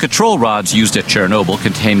 The control rods used at Chernobyl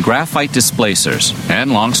contain graphite displacers,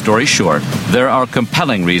 and long story short, there are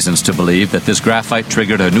compelling reasons to believe that this graphite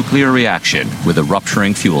triggered a nuclear reaction with the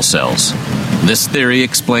rupturing fuel cells. This theory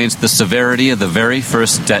explains the severity of the very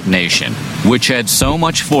first detonation, which had so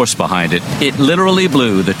much force behind it, it literally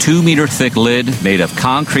blew the 2-meter-thick lid made of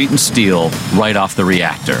concrete and steel right off the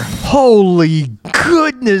reactor. Holy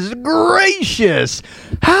goodness gracious!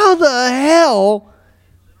 How the hell?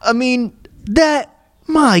 I mean,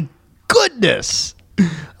 my goodness!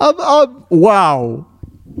 Wow.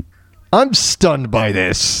 I'm stunned by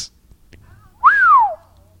this.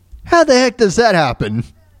 How the heck does that happen?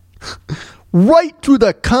 Right through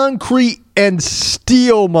the concrete and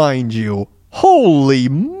steel, mind you. Holy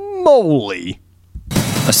moly.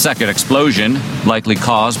 A second explosion, likely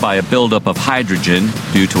caused by a buildup of hydrogen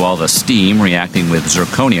due to all the steam reacting with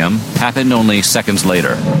zirconium, happened only seconds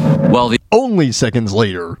later. Only seconds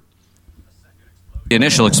later. The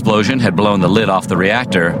initial explosion had blown the lid off the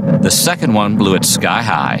reactor. The second one blew it sky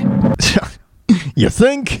high. You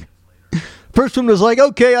think? First one was like,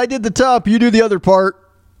 okay, I did the top, you do the other part.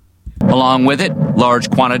 Along with it, large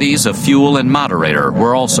quantities of fuel and moderator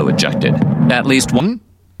were also ejected. At least one.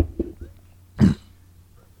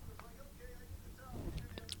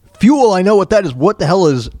 Fuel, I know what that is. What the hell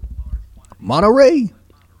is Monterey?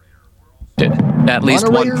 At least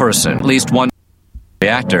one person, at least one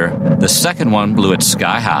reactor. The second one blew it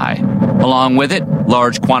sky high. Along with it,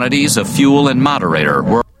 large quantities of fuel and moderator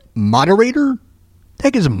were. Moderator? The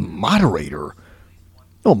heck is a moderator?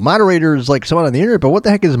 No, moderator is like someone on the internet, but what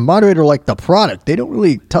the heck is moderator like the product? They don't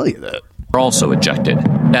really tell you that. Also ejected.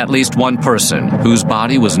 At least one person, whose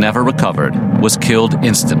body was never recovered, was killed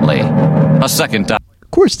instantly. A second died.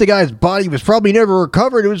 Of course, the guy's body was probably never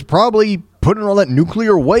recovered. It was probably put in all that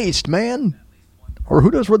nuclear waste, man. Or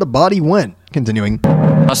who knows where the body went? Continuing.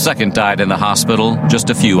 A second died in the hospital just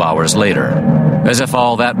a few hours later. As if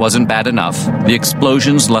all that wasn't bad enough, the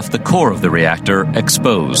explosions left the core of the reactor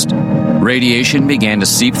exposed. Radiation began to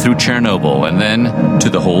seep through Chernobyl and then to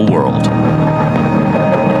the whole world.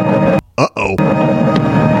 Uh-oh.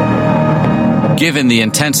 Given the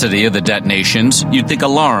intensity of the detonations, you'd think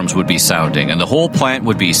alarms would be sounding and the whole plant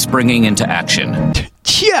would be springing into action.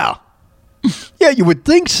 Yeah. Yeah, you would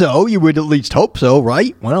think so. You would at least hope so,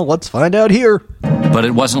 right? Well, let's find out here. But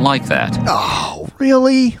it wasn't like that. Oh,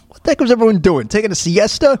 really? What the heck was everyone doing? Taking a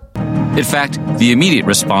siesta? In fact, the immediate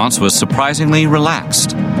response was surprisingly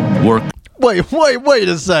relaxed. Wait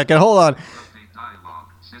a second. Hold on.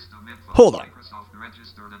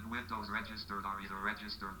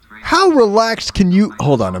 How relaxed can you...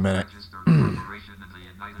 Hold on a minute.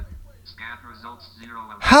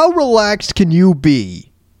 How relaxed can you be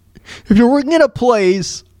if you're working in a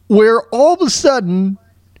place where all of a sudden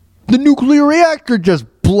the nuclear reactor just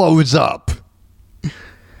blows up?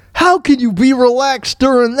 How can you be relaxed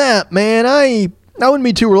during that, man? I wouldn't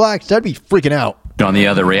be too relaxed. I'd be freaking out. On the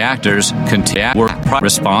other reactors,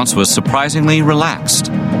 response was surprisingly relaxed.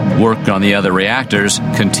 Work on the other reactors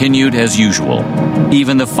continued as usual.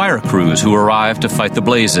 Even the fire crews who arrived to fight the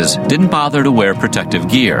blazes didn't bother to wear protective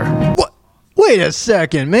gear. What? Wait a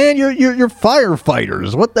second, man. You're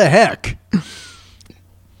firefighters. What the heck?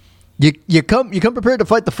 You come prepared to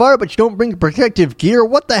fight the fire, but you don't bring protective gear.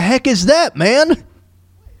 What the heck is that, man?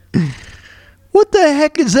 What the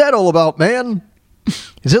heck is that all about, man?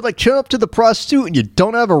 Is it like showing up to the prostitute and you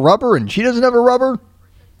don't have a rubber and she doesn't have a rubber?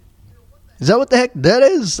 Is that what the heck that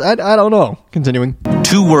is? I don't know. Continuing.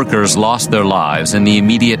 2 workers lost their lives in the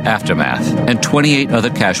immediate aftermath, and 28 other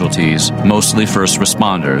casualties, mostly first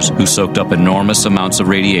responders who soaked up enormous amounts of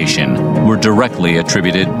radiation, were directly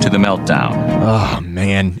attributed to the meltdown. Oh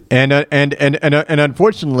man, and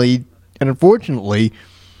unfortunately,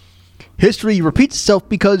 history repeats itself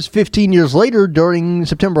because 15 years later, during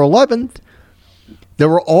September 11th, there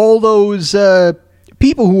were all those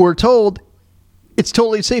people who were told it's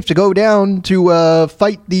totally safe to go down to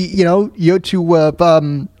fight the,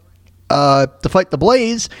 to fight the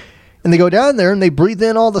blaze, and they go down there and they breathe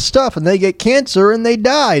in all the stuff and they get cancer and they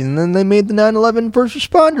die, and then they made the 9/11 first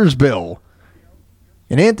responders bill.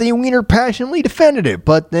 And Anthony Weiner passionately defended it,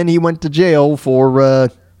 but then he went to jail for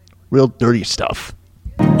real dirty stuff.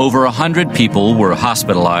 Over 100 people were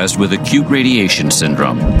hospitalized with acute radiation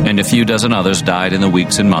syndrome, and a few dozen others died in the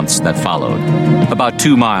weeks and months that followed. About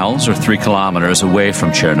 2 miles or 3 kilometers away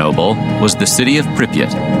from Chernobyl was the city of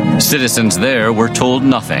Pripyat. Citizens there were told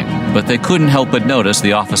nothing, but they couldn't help but notice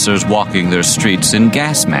the officers walking their streets in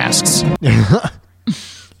gas masks.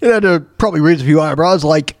 You had to probably raise a few eyebrows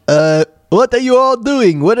like, what are you all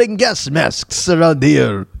doing wearing gas masks around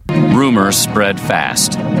here? Rumors spread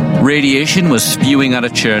fast. Radiation was spewing out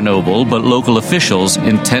of Chernobyl, but local officials,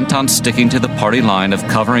 intent on sticking to the party line of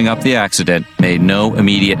covering up the accident, made no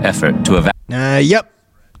immediate effort to evacuate. Yep.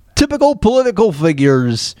 Typical political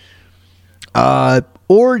figures.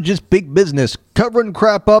 Or just big business, covering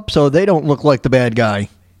crap up so they don't look like the bad guy.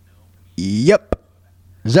 Yep.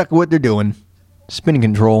 Exactly what they're doing. Spinning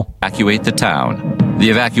control. Evacuate the town. The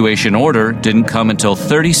evacuation order didn't come until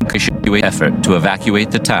 36 effort to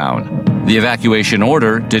evacuate the town. The evacuation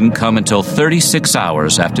order didn't come until 36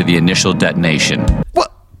 hours after the initial detonation.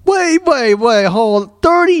 What? Wait, hold on.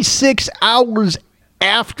 36 hours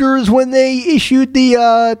after is when they issued the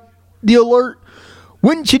alert?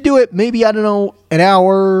 Wouldn't you do it maybe, I don't know, an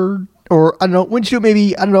hour, or I don't know, wouldn't you do it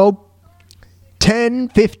maybe, I don't know, 10,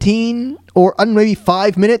 15, or I don't know, maybe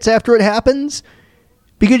 5 minutes after it happens?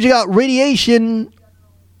 Because you got radiation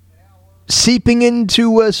seeping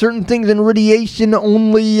into certain things, and radiation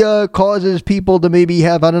only causes people to maybe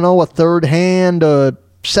have, I don't know, a third hand, a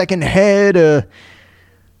second head, a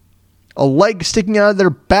leg sticking out of their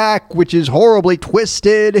back, which is horribly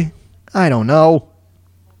twisted. I don't know.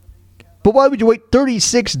 But why would you wait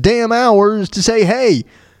 36 damn hours to say, hey,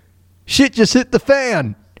 shit just hit the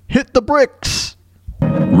fan, hit the bricks?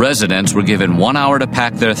 Residents were given 1 hour to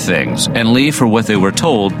pack their things and leave for what they were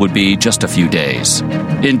told would be just a few days.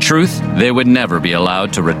 In truth, they would never be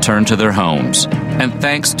allowed to return to their homes. And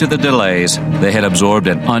thanks to the delays, they had absorbed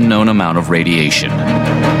an unknown amount of radiation.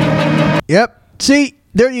 Yep. See,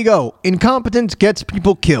 there you go. Incompetence gets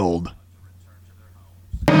people killed.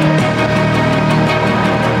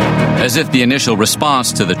 As if the initial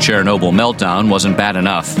response to the Chernobyl meltdown wasn't bad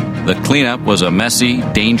enough, the cleanup was a messy,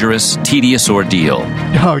 dangerous, tedious ordeal.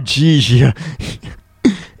 Oh, geez, yeah.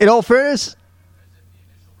 In all fairness,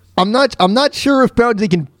 I'm not sure if Bounty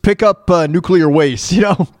can pick up nuclear waste, you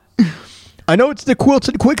know? I know it's the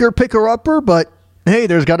quilted quicker picker-upper, but hey,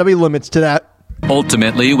 there's got to be limits to that.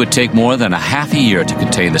 Ultimately, it would take more than a half a year to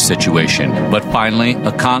contain the situation, but finally,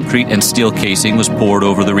 a concrete and steel casing was poured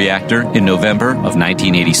over the reactor in November of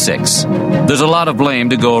 1986. There's a lot of blame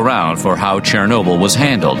to go around for how Chernobyl was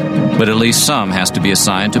handled, but at least some has to be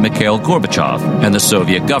assigned to Mikhail Gorbachev and the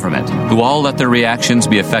Soviet government, who all let their reactions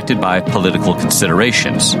be affected by political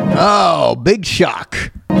considerations. Oh, big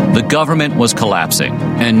shock. The government was collapsing,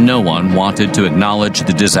 and no one wanted to acknowledge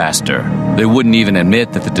the disaster. They wouldn't even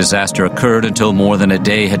admit that the disaster occurred until more than a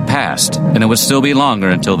day had passed, and it would still be longer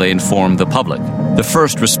until they informed the public. The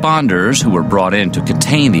first responders who were brought in to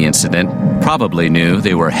contain the incident probably knew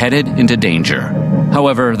they were headed into danger.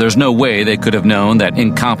 However, there's no way they could have known that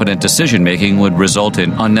incompetent decision-making would result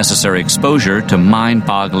in unnecessary exposure to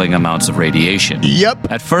mind-boggling amounts of radiation. Yep.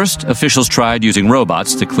 At first, officials tried using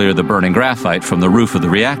robots to clear the burning graphite from the roof of the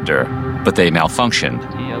reactor, but they malfunctioned.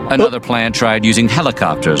 Another plan tried using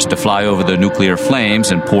helicopters to fly over the nuclear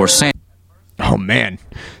flames and pour sand. Oh, man.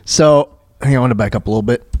 So, I want to back up a little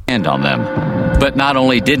bit. On them. But not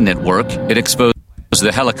only didn't it work, it exposed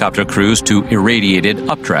the helicopter crews to irradiated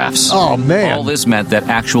updrafts. Oh, man. All this meant that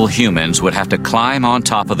actual humans would have to climb on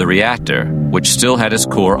top of the reactor, which still had its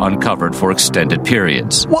core uncovered for extended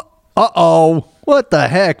periods. What? Uh-oh. What the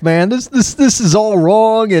heck, man? This is all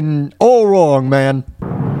wrong and all wrong, man.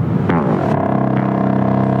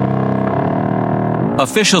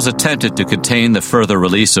 Officials attempted to contain the further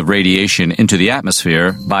release of radiation into the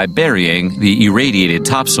atmosphere by burying the irradiated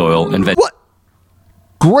topsoil and What?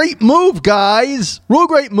 Great move, guys. Real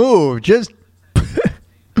great move.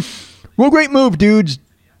 Real great move, dudes.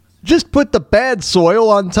 Just put the bad soil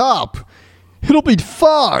on top. It'll be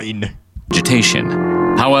fine. Vegetation.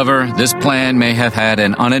 However, this plan may have had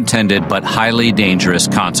an unintended but highly dangerous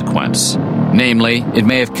consequence. Namely, it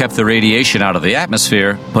may have kept the radiation out of the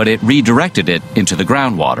atmosphere, but it redirected it into the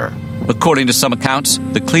groundwater. According to some accounts,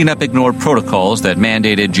 the cleanup ignored protocols that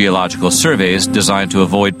mandated geological surveys designed to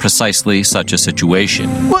avoid precisely such a situation.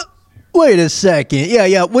 What? Wait a second.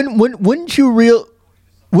 Yeah. Wouldn't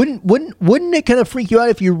it kind of freak you out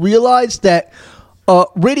if you realized that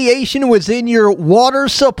radiation was in your water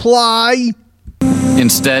supply?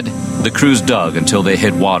 Instead, the crews dug until they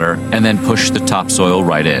hit water and then pushed the topsoil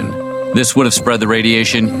right in. This would have spread the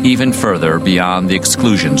radiation even further beyond the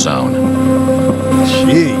exclusion zone.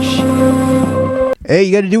 Sheesh. Hey,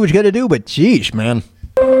 you gotta do what you gotta do, but sheesh, man.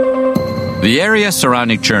 The area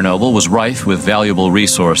surrounding Chernobyl was rife with valuable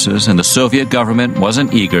resources, and the Soviet government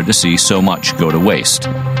wasn't eager to see so much go to waste.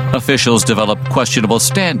 Officials developed questionable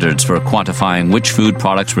standards for quantifying which food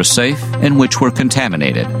products were safe and which were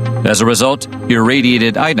contaminated. As a result,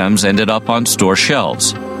 irradiated items ended up on store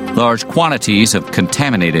shelves. Large quantities of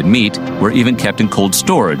contaminated meat were even kept in cold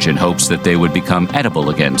storage in hopes that they would become edible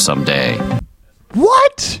again someday.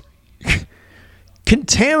 What?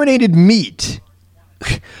 contaminated meat.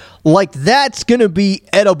 Like that's going to be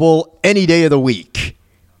edible any day of the week.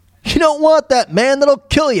 You don't want that, man. That'll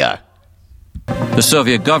kill you. The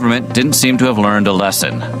Soviet government didn't seem to have learned a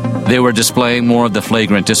lesson. They were displaying more of the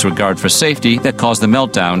flagrant disregard for safety that caused the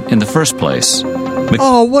meltdown in the first place.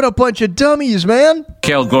 Oh, what a bunch of dummies, man.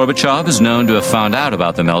 Mikhail Gorbachev is known to have found out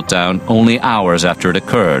about the meltdown only hours after it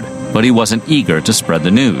occurred, but he wasn't eager to spread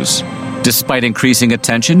the news. Despite increasing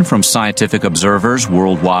attention from scientific observers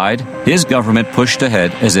worldwide, his government pushed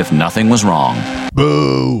ahead as if nothing was wrong.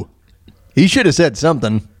 Boo. He should have said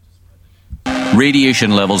something.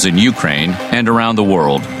 Radiation levels in Ukraine and around the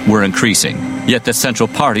world were increasing, yet the Central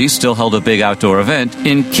Party still held a big outdoor event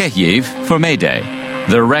in Kyiv for May Day.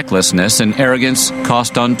 Their recklessness and arrogance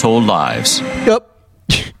cost untold lives. Yep.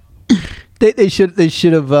 They should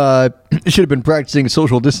have been practicing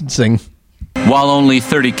social distancing. While only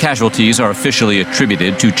 30 casualties are officially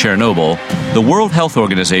attributed to Chernobyl, the World Health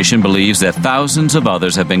Organization believes that thousands of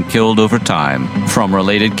others have been killed over time from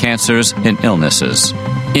related cancers and illnesses.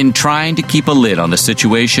 In trying to keep a lid on the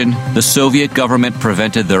situation, the Soviet government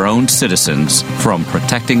prevented their own citizens from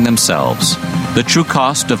protecting themselves. The true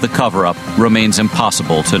cost of the cover-up remains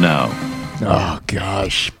impossible to know. Oh,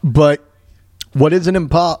 gosh. But what is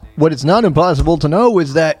not impossible to know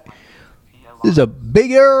is that there's a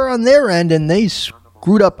big error on their end, and they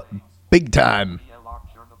screwed up big time.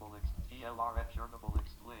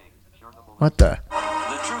 What the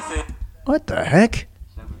heck?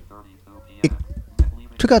 It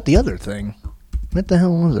took out the other thing. What the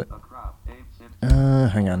hell was it?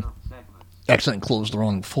 Hang on. Accidentally closed the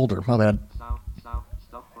wrong folder. My bad.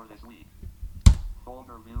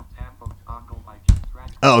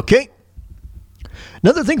 Okay.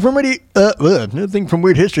 Another thing from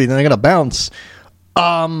Weird History. Then I gotta bounce.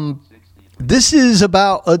 This is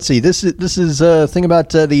about. Let's see. This is a thing about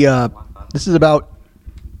this is about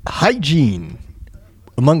hygiene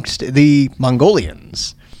amongst the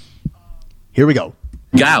Mongolians. Here we go.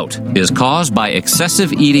 Gout is caused by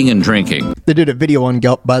excessive eating and drinking. They did a video on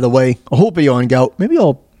gout, by the way. A whole video on gout. Maybe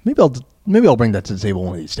I'll bring that to the table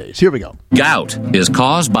one of these days. Here we go. Gout is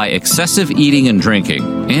caused by excessive eating and drinking,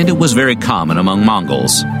 and it was very common among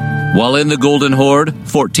Mongols. While in the Golden Horde,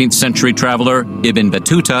 14th century traveler Ibn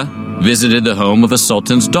Battuta visited the home of a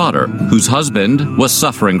sultan's daughter, whose husband was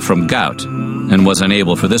suffering from gout, and was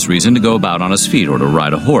unable for this reason to go about on his feet or to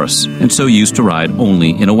ride a horse, and so used to ride only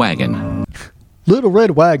in a wagon. Little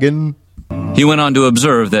red wagon. He went on to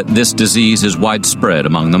observe that this disease is widespread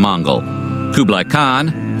among the Mongol. Kublai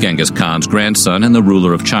Khan, Genghis Khan's grandson and the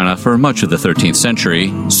ruler of China for much of the 13th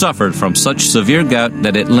century, suffered from such severe gout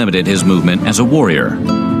that it limited his movement as a warrior.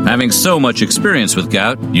 Having so much experience with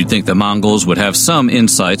gout, you'd think the Mongols would have some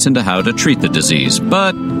insights into how to treat the disease,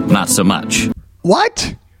 but not so much.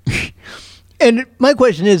 What? And my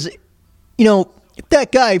question is, if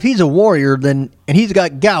that guy, if he's a warrior, and he's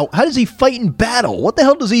got gout, how does he fight in battle? What the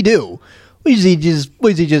hell does he do? Does he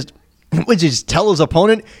just tell his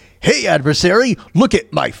opponent, "Hey, adversary, look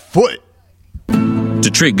at my foot"? To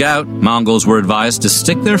treat gout, Mongols were advised to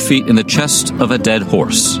stick their feet in the chest of a dead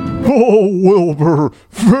horse. Oh, Wilbur.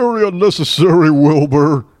 Very unnecessary,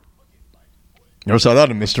 Wilbur. Never saw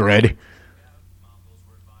that in Mr. Ed.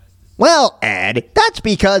 Well, Ed, that's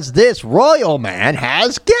because this royal man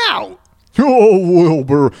has gout. Oh,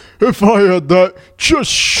 Wilbur, if I had that, just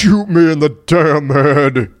shoot me in the damn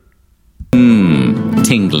head.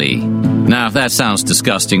 Tingly. Now, if that sounds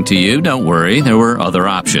disgusting to you, don't worry, there were other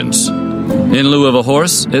options. In lieu of a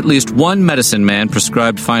horse, at least one medicine man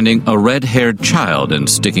prescribed finding a red-haired child and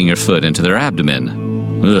sticking your foot into their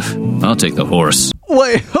abdomen. Ugh, I'll take the horse.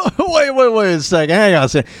 Wait a second. Hang on a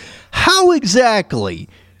second. How exactly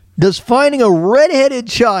does finding a red-headed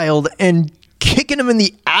child and kicking him in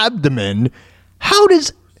the abdomen, how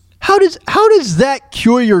does that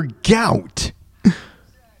cure your gout?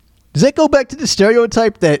 Does that go back to the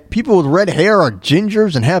stereotype that people with red hair are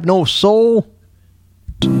gingers and have no soul?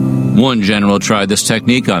 One general tried this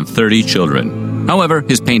technique on 30 children. However,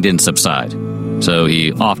 his pain didn't subside. So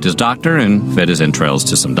he offed his doctor and fed his entrails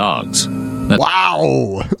to some dogs.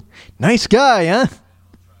 Wow! Nice guy, huh?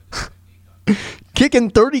 Kicking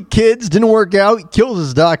 30 kids, didn't work out, he kills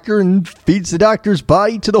his doctor and feeds the doctor's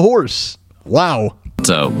body to the horse. Wow. It's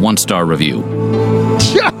a 1-star review.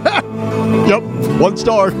 Yep, 1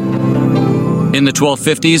 star. In the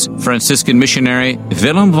 1250s, Franciscan missionary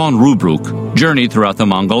Willem van Rooibroek journeyed throughout the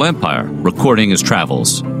Mongol Empire, recording his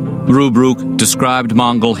travels. Rooibroek described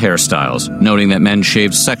Mongol hairstyles, noting that men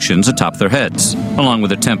shaved sections atop their heads, along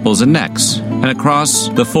with their temples and necks, and across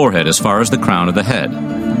the forehead as far as the crown of the head.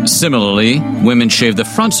 Similarly, women shaved the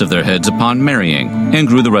fronts of their heads upon marrying and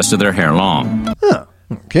grew the rest of their hair long.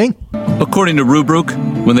 Okay. According to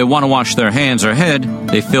Rubruk, when they want to wash their hands or head,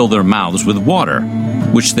 they fill their mouths with water,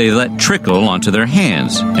 which they let trickle onto their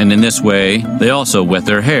hands, and in this way, they also wet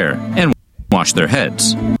their hair and wash their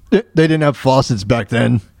heads. They didn't have faucets back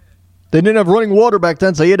then. They didn't have running water back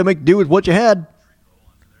then, so you had to make do with what you had.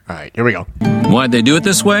 All right, here we go. Why'd they do it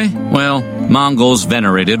this way? Well, Mongols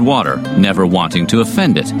venerated water, never wanting to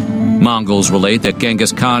offend it. Mongols relate that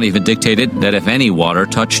Genghis Khan even dictated that if any water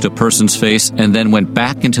touched a person's face and then went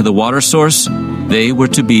back into the water source, they were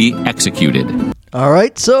to be executed. All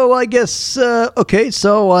right, so I guess, I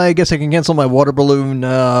can cancel my water balloon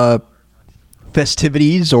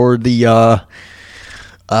festivities or the,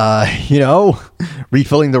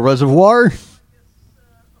 refilling the reservoir.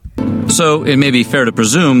 So it may be fair to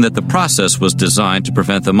presume that the process was designed to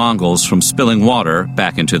prevent the Mongols from spilling water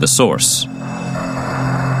back into the source.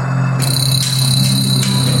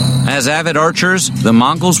 As avid archers, the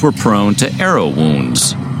Mongols were prone to arrow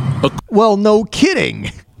wounds. Well, no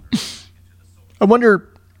kidding. I wonder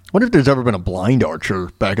if there's ever been a blind archer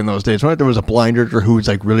back in those days. I wonder if there was a blind archer who was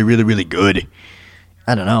like really, really, really good.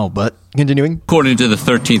 I don't know, but continuing. According to the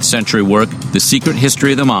 13th century work, The Secret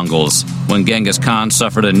History of the Mongols, when Genghis Khan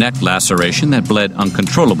suffered a neck laceration that bled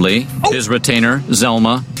uncontrollably, his retainer,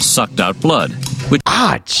 Zelma, sucked out blood.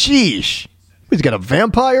 Sheesh. He's got a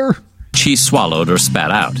vampire? Which he swallowed or spat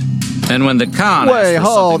out. And when the Khan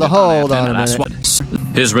hold on a minute.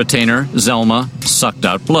 His retainer, Zelma, sucked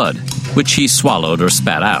out blood, which he swallowed or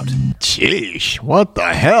spat out. Sheesh, what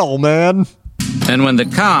the hell, man? And when the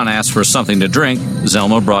Khan asked for something to drink,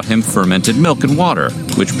 Zelma brought him fermented milk and water,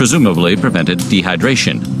 which presumably prevented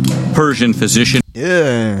dehydration. Persian physician...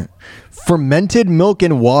 Yeah. Fermented milk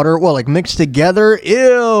and water? Well, like mixed together?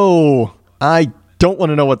 Ew. I don't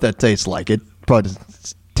want to know what that tastes like. It probably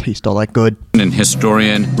doesn't taste all that good. And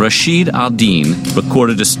historian Rashid al-Din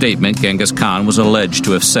recorded a statement Genghis Khan was alleged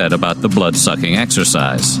to have said about the blood-sucking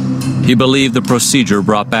exercise. He believed the procedure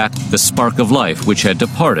brought back the spark of life which had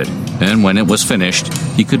departed, and when it was finished,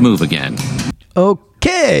 he could move again.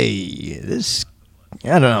 Okay. This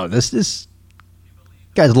guy's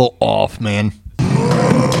a little off, man.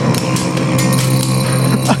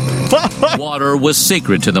 Water was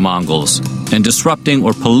sacred to the Mongols, and disrupting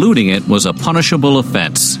or polluting it was a punishable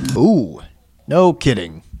offense. Ooh, no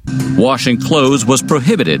kidding. Washing clothes was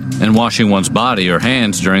prohibited, and washing one's body or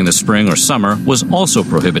hands during the spring or summer was also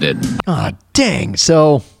prohibited. Dang.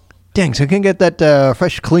 So I can get that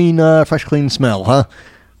fresh, clean smell, huh?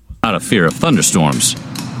 Out of fear of thunderstorms.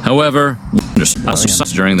 However,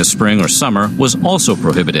 during the spring or summer was also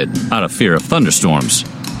prohibited out of fear of thunderstorms.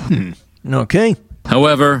 Okay.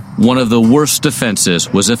 However, one of the worst offenses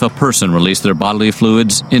was if a person released their bodily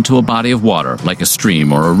fluids into a body of water, like a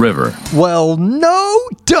stream or a river. Well, no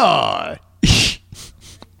duh.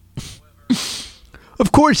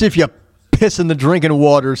 Of course, if you piss in the drinking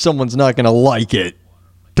water, someone's not going to like it.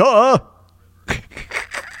 Duh.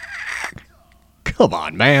 Come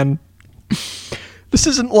on, man. This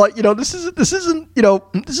isn't like, this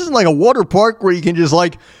isn't like a water park where you can just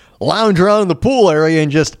like lounge around in the pool area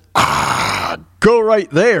and just go right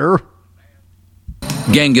there.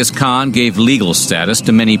 Genghis Khan gave legal status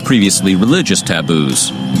to many previously religious taboos,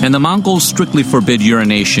 and the Mongols strictly forbid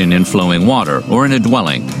urination in flowing water or in a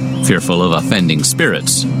dwelling, fearful of offending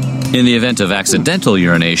spirits. In the event of accidental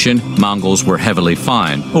urination, Mongols were heavily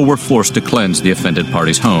fined or were forced to cleanse the offended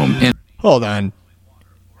party's home. Hold on.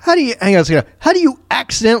 How do you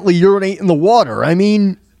accidentally urinate in the water? I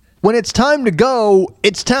mean, when it's time to go,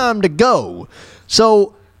 it's time to go.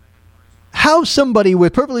 So how somebody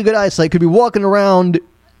with perfectly good eyesight could be walking around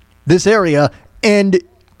this area and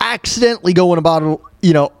accidentally go in a bottle,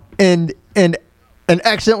 and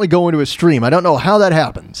accidentally go into a stream. I don't know how that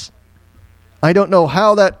happens. I don't know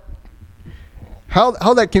how that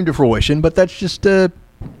came to fruition, but that's just anyway,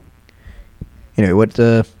 what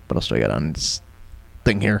else do I got on this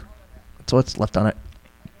thing here? So what's left on it?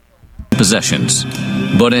 Possessions.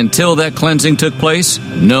 But until that cleansing took place,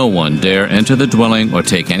 no one dare enter the dwelling or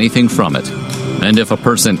take anything from it. And if a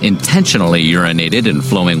person intentionally urinated in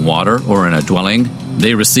flowing water or in a dwelling,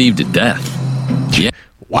 they received death. Yeah.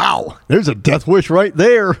 Wow, there's a death wish right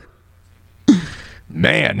there.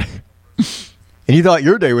 Man. And you thought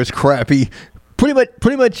your day was crappy.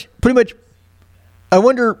 Pretty much. I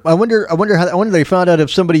wonder they found out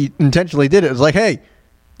if somebody intentionally did it. It was like, hey,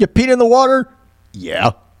 you peed in the water?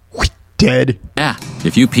 Yeah. Dead. Yeah,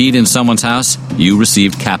 if you peed in someone's house, you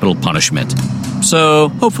received capital punishment. So,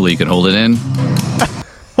 hopefully you can hold it in.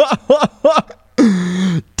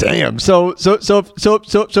 Damn. So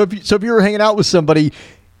if you were hanging out with somebody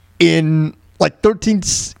in like in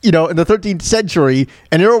the 13th century,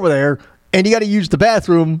 and you're over there, and you got to use the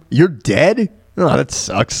bathroom, you're dead? Oh, that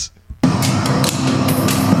sucks.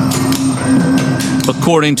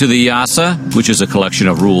 According to the Yasa, which is a collection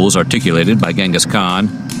of rules articulated by Genghis Khan,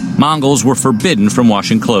 Mongols were forbidden from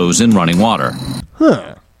washing clothes in running water.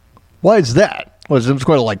 Huh. Why is that? Was it some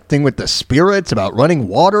sort of like thing with the spirits about running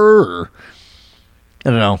water? Or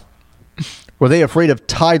I don't know. Were they afraid of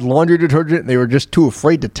Tide laundry detergent and they were just too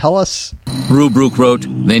afraid to tell us? Rubruk wrote,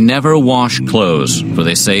 "They never wash clothes, for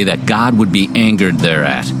they say that God would be angered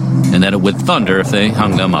thereat, and that it would thunder if they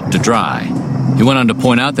hung them up to dry." He went on to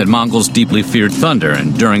point out that Mongols deeply feared thunder,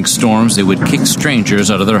 and during storms they would kick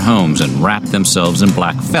strangers out of their homes and wrap themselves in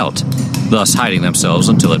black felt, thus hiding themselves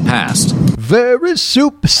until it passed. Very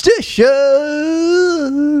superstitious.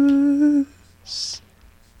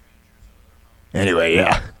 Anyway,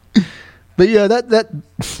 yeah. But yeah,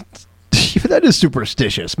 that is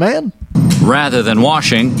superstitious, man. Rather than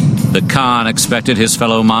washing, the Khan expected his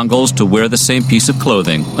fellow Mongols to wear the same piece of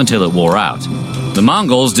clothing until it wore out. The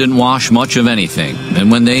Mongols didn't wash much of anything, and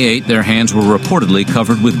when they ate, their hands were reportedly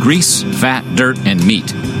covered with grease, fat, dirt, and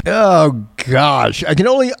meat. Oh gosh, I can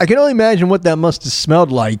only imagine what that must have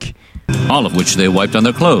smelled like. All of which they wiped on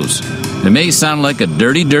their clothes. It may sound like a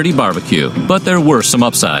dirty, dirty barbecue, but there were some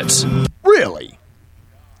upsides. Really?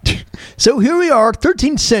 So here we are,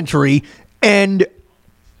 13th century, and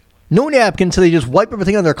no napkins, so they just wipe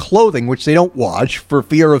everything on their clothing, which they don't wash for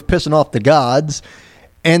fear of pissing off the gods.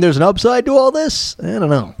 And there's an upside to all this? I don't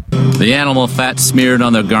know. The animal fat smeared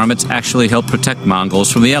on their garments actually helped protect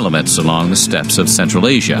Mongols from the elements along the steppes of Central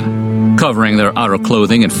Asia. Covering their outer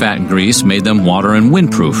clothing in fat and grease made them water and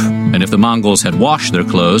windproof, and if the Mongols had washed their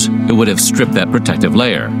clothes, it would have stripped that protective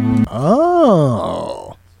layer. Oh.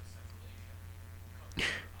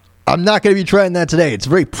 I'm not going to be trying that today. It's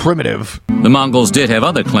very primitive. The Mongols did have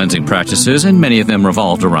other cleansing practices, and many of them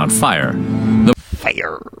revolved around fire.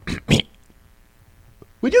 Fire.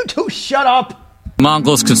 Would you two shut up?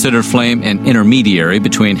 Mongols considered flame an intermediary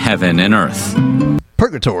between heaven and earth.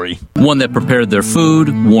 Purgatory. One that prepared their food,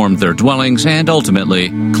 warmed their dwellings, and ultimately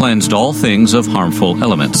cleansed all things of harmful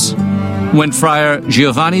elements. When Friar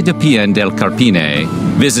Giovanni de Pien del Carpine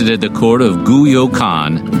visited the court of Guyo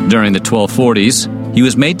Khan during the 1240s, he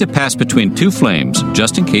was made to pass between two flames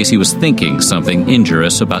just in case he was thinking something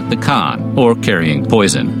injurious about the Khan or carrying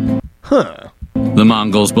poison. Huh. The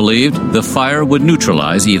Mongols believed the fire would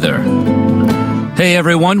neutralize either. Hey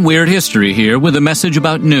everyone, Weird History here with a message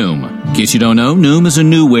about Noom. In case you don't know, Noom is a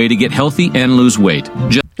new way to get healthy and lose weight.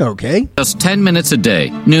 Just 10 minutes a day.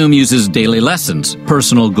 Noom uses daily lessons,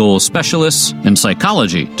 personal goal specialists, and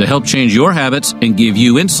psychology to help change your habits and give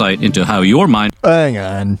you insight into how your mind... Hang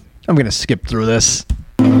on. I'm going to skip through this.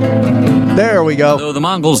 There we go. Though the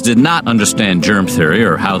Mongols did not understand germ theory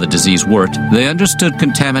or how the disease worked, they understood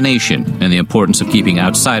contamination and the importance of keeping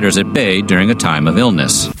outsiders at bay during a time of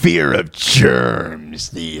illness. Fear of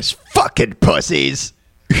germs, these fucking pussies.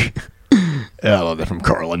 I love that from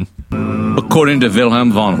Carlin. According to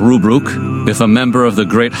Wilhelm von Rubruk, if a member of the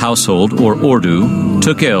great household, or Ordu,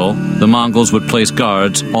 took ill, the Mongols would place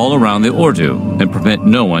guards all around the Ordu and permit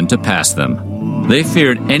no one to pass them. They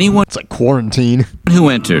feared anyone it's like quarantine who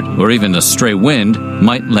entered, or even a stray wind,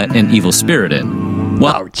 might let an evil spirit in.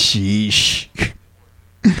 Well, jeez.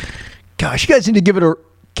 Gosh, you guys need to give it a...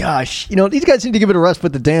 Gosh, these guys need to give it a rest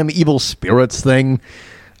with the damn evil spirits thing.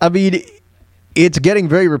 I mean, it's getting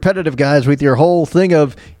very repetitive, guys, with your whole thing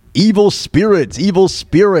of evil spirits.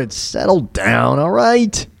 Settle down, all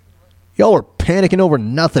right? Y'all are panicking over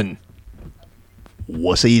nothing.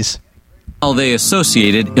 Wussies. While they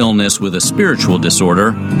associated illness with a spiritual disorder,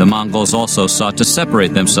 the Mongols also sought to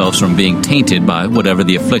separate themselves from being tainted by whatever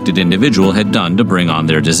the afflicted individual had done to bring on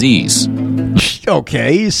their disease.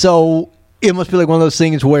 Okay, so it must be like one of those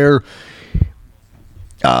things where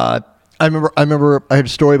I remember I heard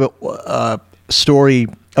a story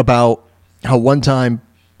about how one time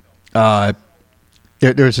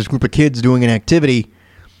there's this group of kids doing an activity,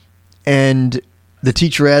 and the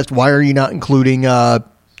teacher asked, "Why are you not including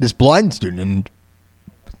this blind student?" And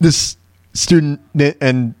this student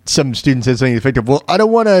and some student said something effective. "Well, I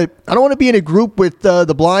don't want to be in a group with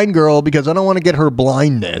the blind girl because I don't want to get her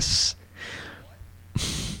blindness."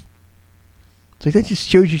 So that just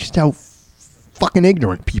shows you just how fucking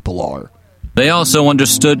ignorant people are. They also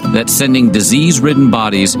understood that sending disease-ridden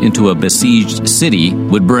bodies into a besieged city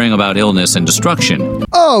would bring about illness and destruction.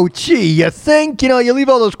 Oh, gee, you think? You leave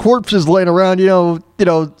all those corpses laying around,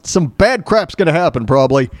 some bad crap's going to happen,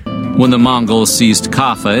 probably. When the Mongols seized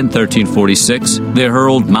Kaffa in 1346, they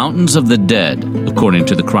hurled mountains of the dead, according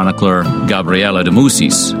to the chronicler Gabriela de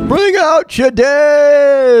Musis. Bring out your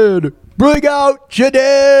dead! Bring out your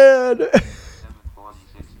dead!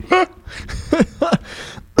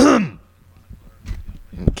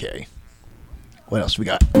 Okay. What else we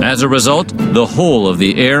got? As a result, the whole of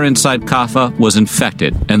the air inside Kaffa was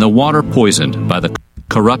infected and the water poisoned by the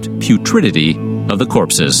corrupt putridity of the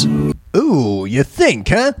corpses. Ooh, you think,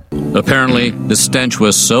 huh? Apparently, the stench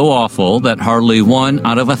was so awful that hardly 1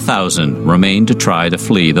 out of 1,000 remained to try to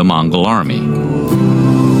flee the Mongol army.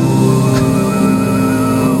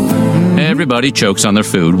 Everybody chokes on their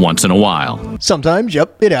food once in a while. Sometimes,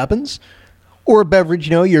 yep, it happens. Or a beverage,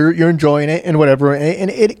 you're enjoying it and whatever, and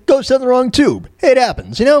it goes down the wrong tube. It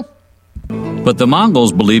happens, But the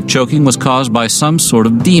Mongols believed choking was caused by some sort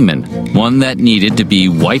of demon, one that needed to be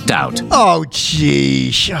wiped out. Oh,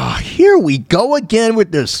 geez. Oh, here we go again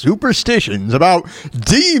with the superstitions about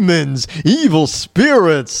demons, evil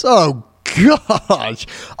spirits. Oh, gosh.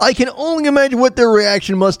 I can only imagine what their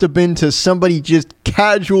reaction must have been to somebody just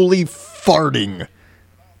casually farting.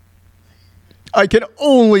 I can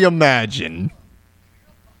only imagine.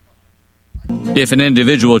 If an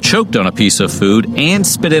individual choked on a piece of food and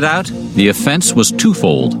spit it out, the offense was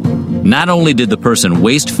twofold. Not only did the person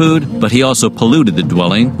waste food, but he also polluted the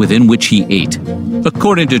dwelling within which he ate.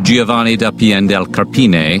 According to Giovanni da Pien del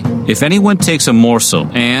Carpine, if anyone takes a morsel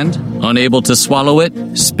and, unable to swallow it,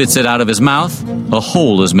 spits it out of his mouth, a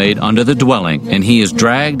hole is made under the dwelling, and he is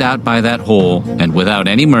dragged out by that hole and without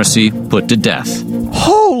any mercy put to death.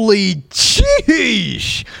 Holy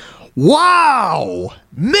jeez! Wow!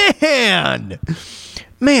 Man,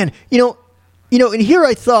 and here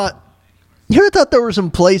I thought there were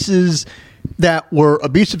some places that were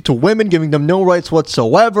abusive to women, giving them no rights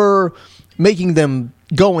whatsoever, making them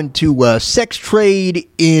go into sex trade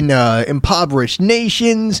in impoverished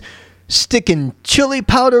nations, sticking chili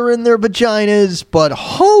powder in their vaginas. But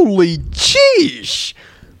holy jeez!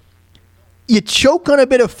 You choke on a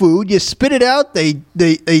bit of food, you spit it out, they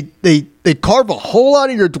carve a hole out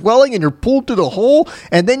of your dwelling and you're pulled through the hole,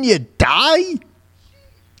 and then you die?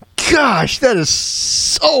 Gosh, that is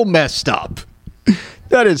so messed up.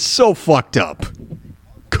 That is so fucked up.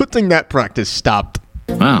 Good thing that practice stopped.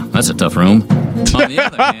 Wow, that's a tough room. On the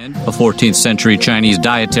other hand, a 14th century Chinese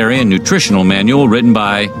dietary and nutritional manual written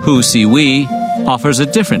by Hu Siwei offers a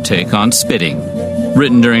different take on spitting.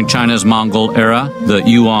 Written during China's Mongol era, the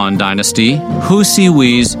Yuan dynasty, Hu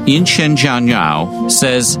Siwei's In Shen Jian Yao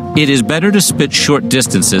says it is better to spit short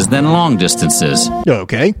distances than long distances.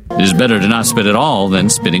 Okay. It is better to not spit at all than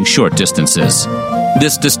spitting short distances.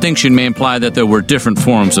 This distinction may imply that there were different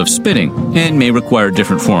forms of spitting and may require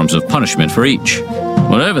different forms of punishment for each.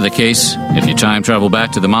 Whatever the case, if you time travel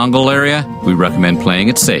back to the Mongol area, we recommend playing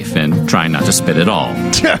it safe and trying not to spit at all.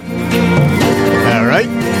 All right.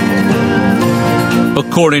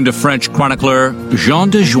 According to French chronicler Jean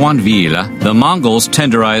de Joinville, the Mongols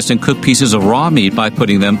tenderized and cooked pieces of raw meat by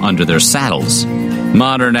putting them under their saddles.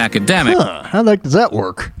 Modern academics, how the heck does that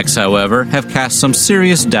work? However, have cast some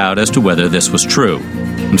serious doubt as to whether this was true.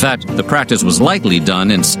 In fact, the practice was likely done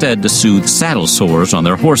instead to soothe saddle sores on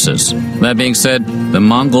their horses. That being said, the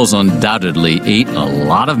Mongols undoubtedly ate a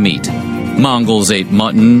lot of meat. Mongols ate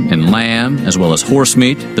mutton and lamb, as well as horse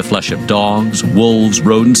meat, the flesh of dogs, wolves,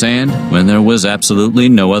 rodents, and, when there was absolutely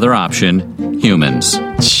no other option, humans.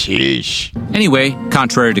 Sheesh. Anyway,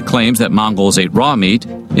 contrary to claims that Mongols ate raw meat,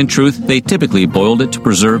 in truth, they typically boiled it to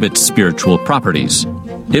preserve its spiritual properties.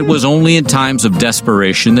 It was only in times of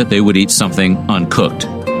desperation that they would eat something uncooked.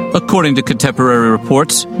 According to contemporary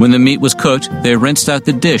reports, when the meat was cooked, they rinsed out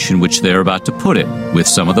the dish in which they were about to put it, with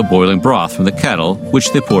some of the boiling broth from the kettle,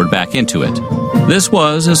 which they poured back into it. This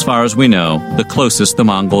was, as far as we know, the closest the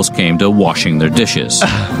Mongols came to washing their dishes.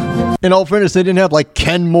 In all fairness, they didn't have like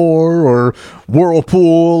Kenmore or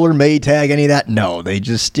Whirlpool or Maytag, any of that. No, they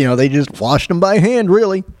just washed them by hand,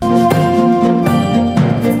 really.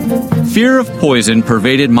 Fear of poison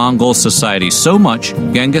pervaded Mongol society so much,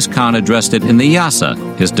 Genghis Khan addressed it in the Yasa,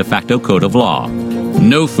 his de facto code of law.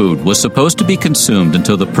 No food was supposed to be consumed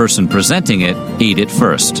until the person presenting it ate it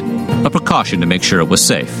first, a precaution to make sure it was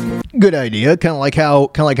safe. Good idea. Kind of like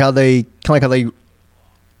how they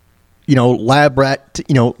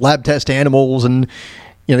lab test animals, and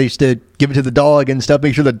they used to give it to the dog and stuff,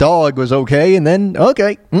 make sure the dog was okay, and then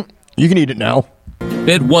okay, you can eat it now.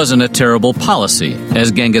 It wasn't a terrible policy,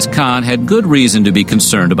 as Genghis Khan had good reason to be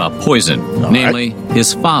concerned about poison. Namely,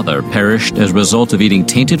 his father perished as a result of eating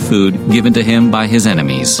tainted food given to him by his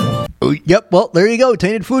enemies. Yep, well, there you go.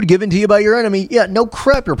 Tainted food given to you by your enemy. Yeah, no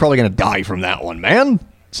crap, you're probably going to die from that one, man.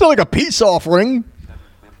 It's not like a peace offering.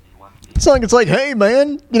 It's like, hey,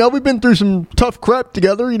 man, we've been through some tough crap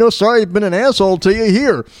together. Sorry I've been an asshole to you.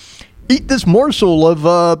 Here, eat this morsel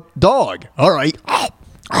of dog. All right.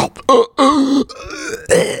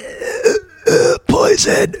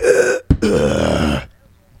 Poison.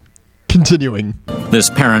 Continuing. This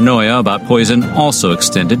paranoia about poison also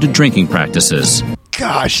extended to drinking practices.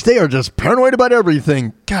 Gosh, they are just paranoid about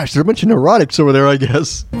everything. Gosh, they're a bunch of neurotics over there, I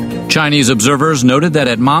guess. Chinese observers noted that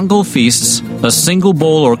at Mongol feasts, a single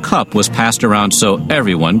bowl or cup was passed around so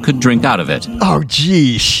everyone could drink out of it. Oh,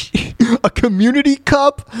 geez. A community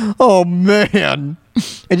cup? Oh, man.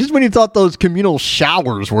 And just when you thought those communal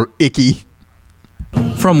showers were icky.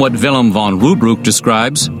 From what Willem von Rudbrook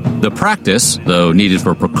describes, the practice, though needed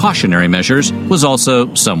for precautionary measures, was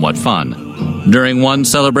also somewhat fun. During one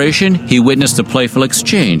celebration, he witnessed a playful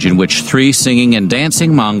exchange in which 3 singing and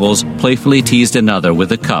dancing Mongols playfully teased another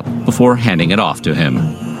with a cup before handing it off to him.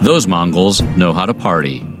 Those Mongols know how to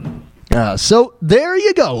party. So there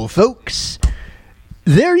you go, folks.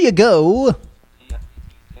 There you go.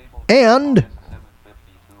 And,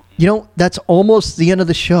 that's almost the end of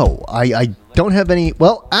the show. I don't have any...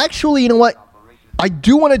 Well, actually, you know what? I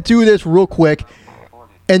do want to do this real quick,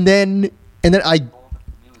 and then I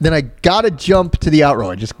gotta jump to the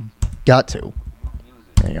outro. I just got to.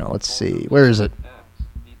 Hang on, let's see. Where is it?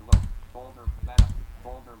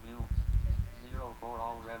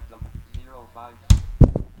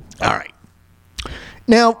 All right.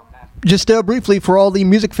 Now, just briefly for all the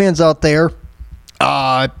music fans out there,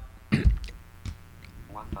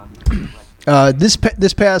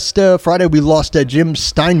 this past Friday we lost Jim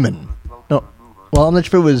Steinman. No, well, I'm not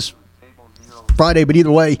sure if it was Friday, but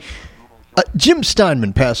either way, Jim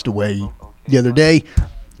Steinman passed away the other day.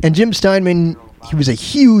 And Jim Steinman, he was a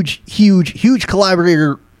huge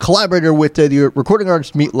collaborator with the recording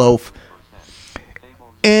artist Meatloaf.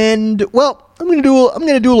 And well, I'm gonna do a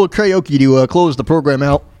little karaoke to close the program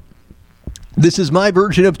out. This is my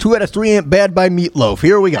version of 2 out of 3 Ain't Bad by Meatloaf.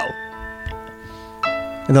 Here we go.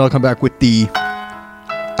 And then I'll come back with the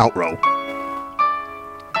outro.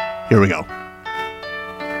 Here we go.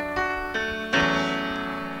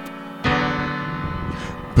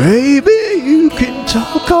 Baby, you can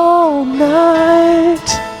talk all night.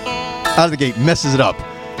 Out of the gate, messes it up.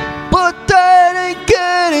 But that ain't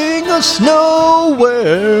getting us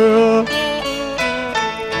nowhere.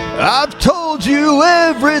 I've told you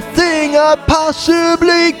everything I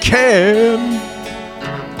possibly can.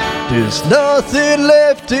 There's nothing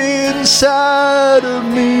left inside of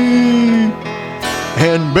me.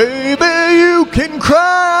 And baby, you can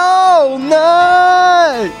cry all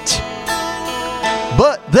night.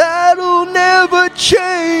 But that'll never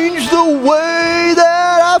change the way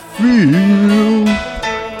that I feel.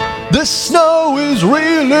 The snow is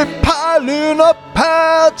really piling up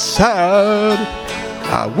outside.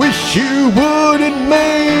 I wish you wouldn't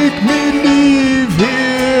make me leave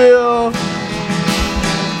here.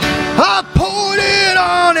 I poured it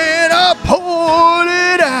on and I poured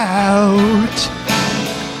it out.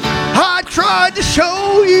 I tried to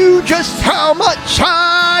show you just how much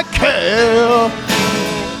I care.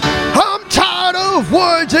 I'm tired of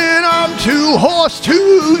words and I'm too hoarse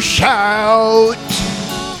to shout.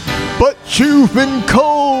 But you've been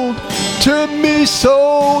cold to me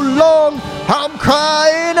so long, I'm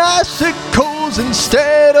crying icicles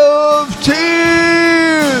instead of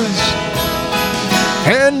tears.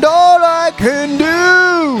 And all I can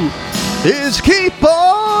do is keep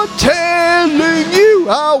on telling you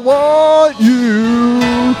I want you,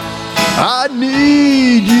 I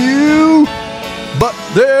need you. But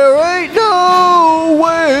there ain't no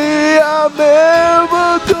way I'm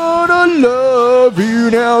ever gonna love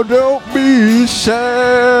you. Now don't be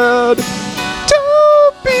sad.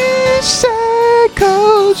 Don't be sad,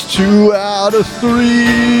 'cause 2 out of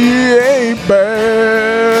 3 ain't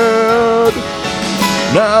bad.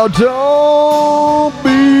 Now don't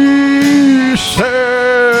be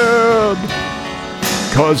sad,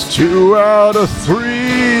 'cause 2 out of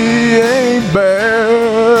 3 ain't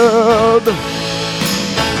bad.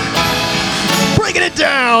 Breaking it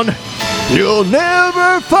down. You'll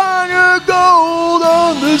never find your gold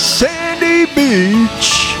on the sandy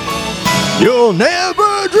beach. You'll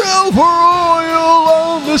never drill for oil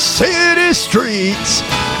on the city streets.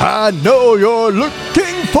 I know you're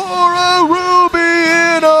looking for a ruby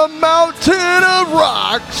in a mountain of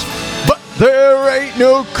rocks, but there ain't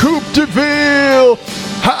no Coupe de Ville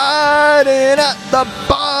hiding at the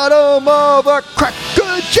bottom of a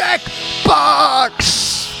Cracker Jack box.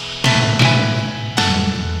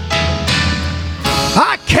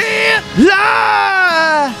 I can't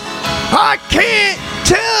lie. I can't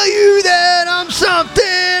tell you that I'm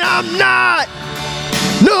something I'm not.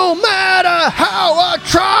 No matter matter how I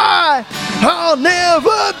try, I'll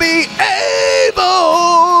never be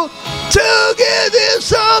able to give you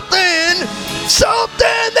something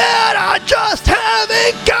that I just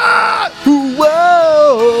haven't got.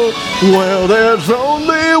 Whoa. Well, there's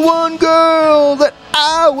only one girl that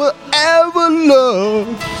I will ever love,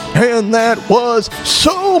 and that was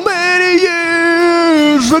so many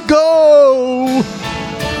years ago.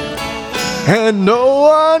 And no,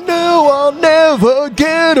 I know I'll never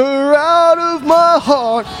get her out of my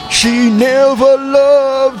heart. She never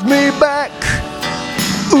loved me back.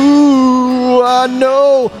 Ooh, I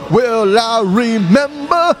know. Well, I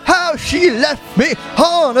remember how she left me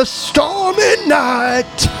on a stormy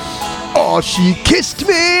night. Oh, she kissed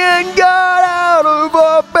me and got out of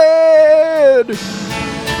her bed.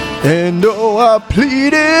 And oh, I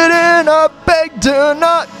pleaded and I begged her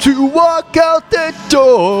not to walk out that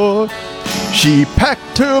door. She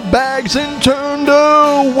packed her bags and turned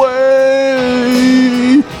away.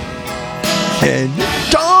 And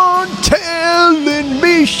on telling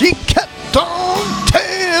me, she kept on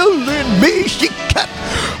telling me, she kept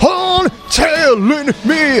on telling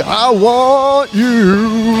me, I want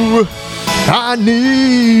you, I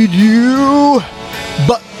need you,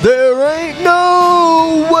 but there ain't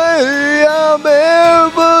no way I'm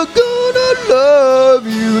ever gonna love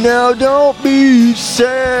you. Now don't be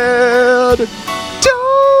sad,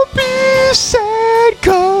 don't be sad,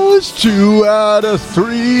 'cause 2 out of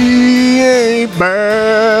 3 ain't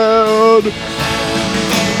bad.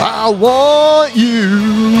 I want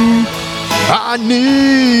you, I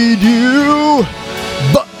need you,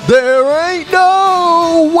 but there ain't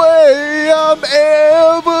no way I'm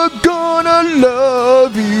ever gonna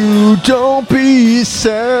love you. Don't be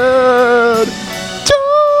sad,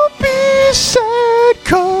 don't be sad,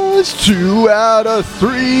 'cause 2 out of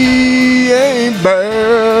 3 ain't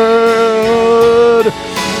bad.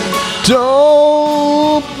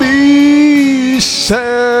 Don't be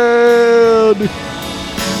sad,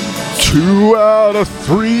 2 out of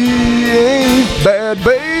 3 ain't bad,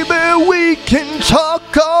 baby. We can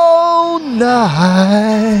talk all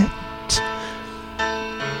night,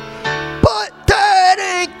 but that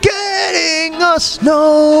ain't getting us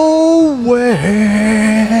nowhere.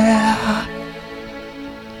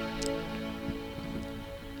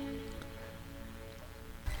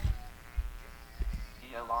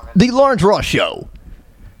 The Lawrence Ross Show.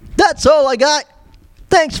 That's all I got.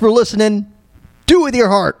 Thanks for listening. Do with your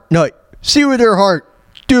heart. No, see with your heart.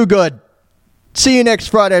 Do good. See you next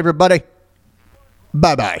Friday, everybody.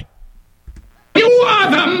 Bye-bye. You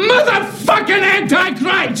are the motherfucking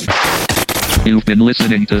Antichrist! You've been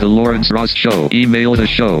listening to The Lawrence Ross Show. Email the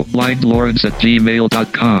show,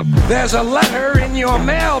 blindlawrence@gmail.com. There's a letter in your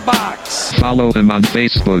mailbox. Follow him on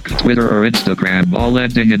Facebook, Twitter, or Instagram, all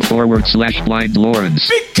ending in /blindlawrence.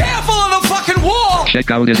 Be careful of the fucking wall!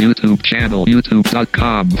 Check out his YouTube channel,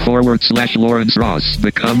 youtube.com/Lawrence Ross.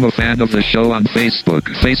 Become a fan of the show on Facebook,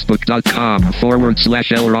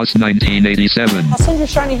 facebook.com/LRoss1987. I'll send your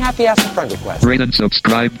shiny happy ass a friend request. Rate and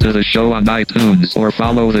subscribe to the show on iTunes or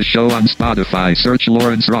follow the show on Spotify. Search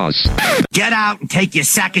Lawrence Ross. Get out and take your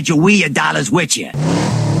Sacagawea dollars with you.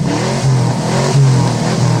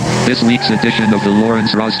 This week's edition of The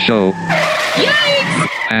Lawrence Ross Show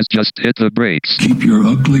has just hit the brakes. Keep your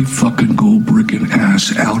ugly fucking gold-bricking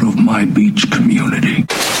ass out of my beach community.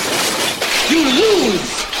 You lose!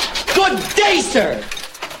 Good day, sir!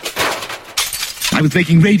 I was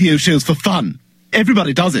making radio shows for fun.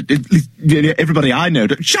 Everybody does it. Everybody I know.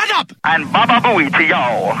 Shut up! And baba booey to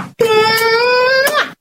y'all.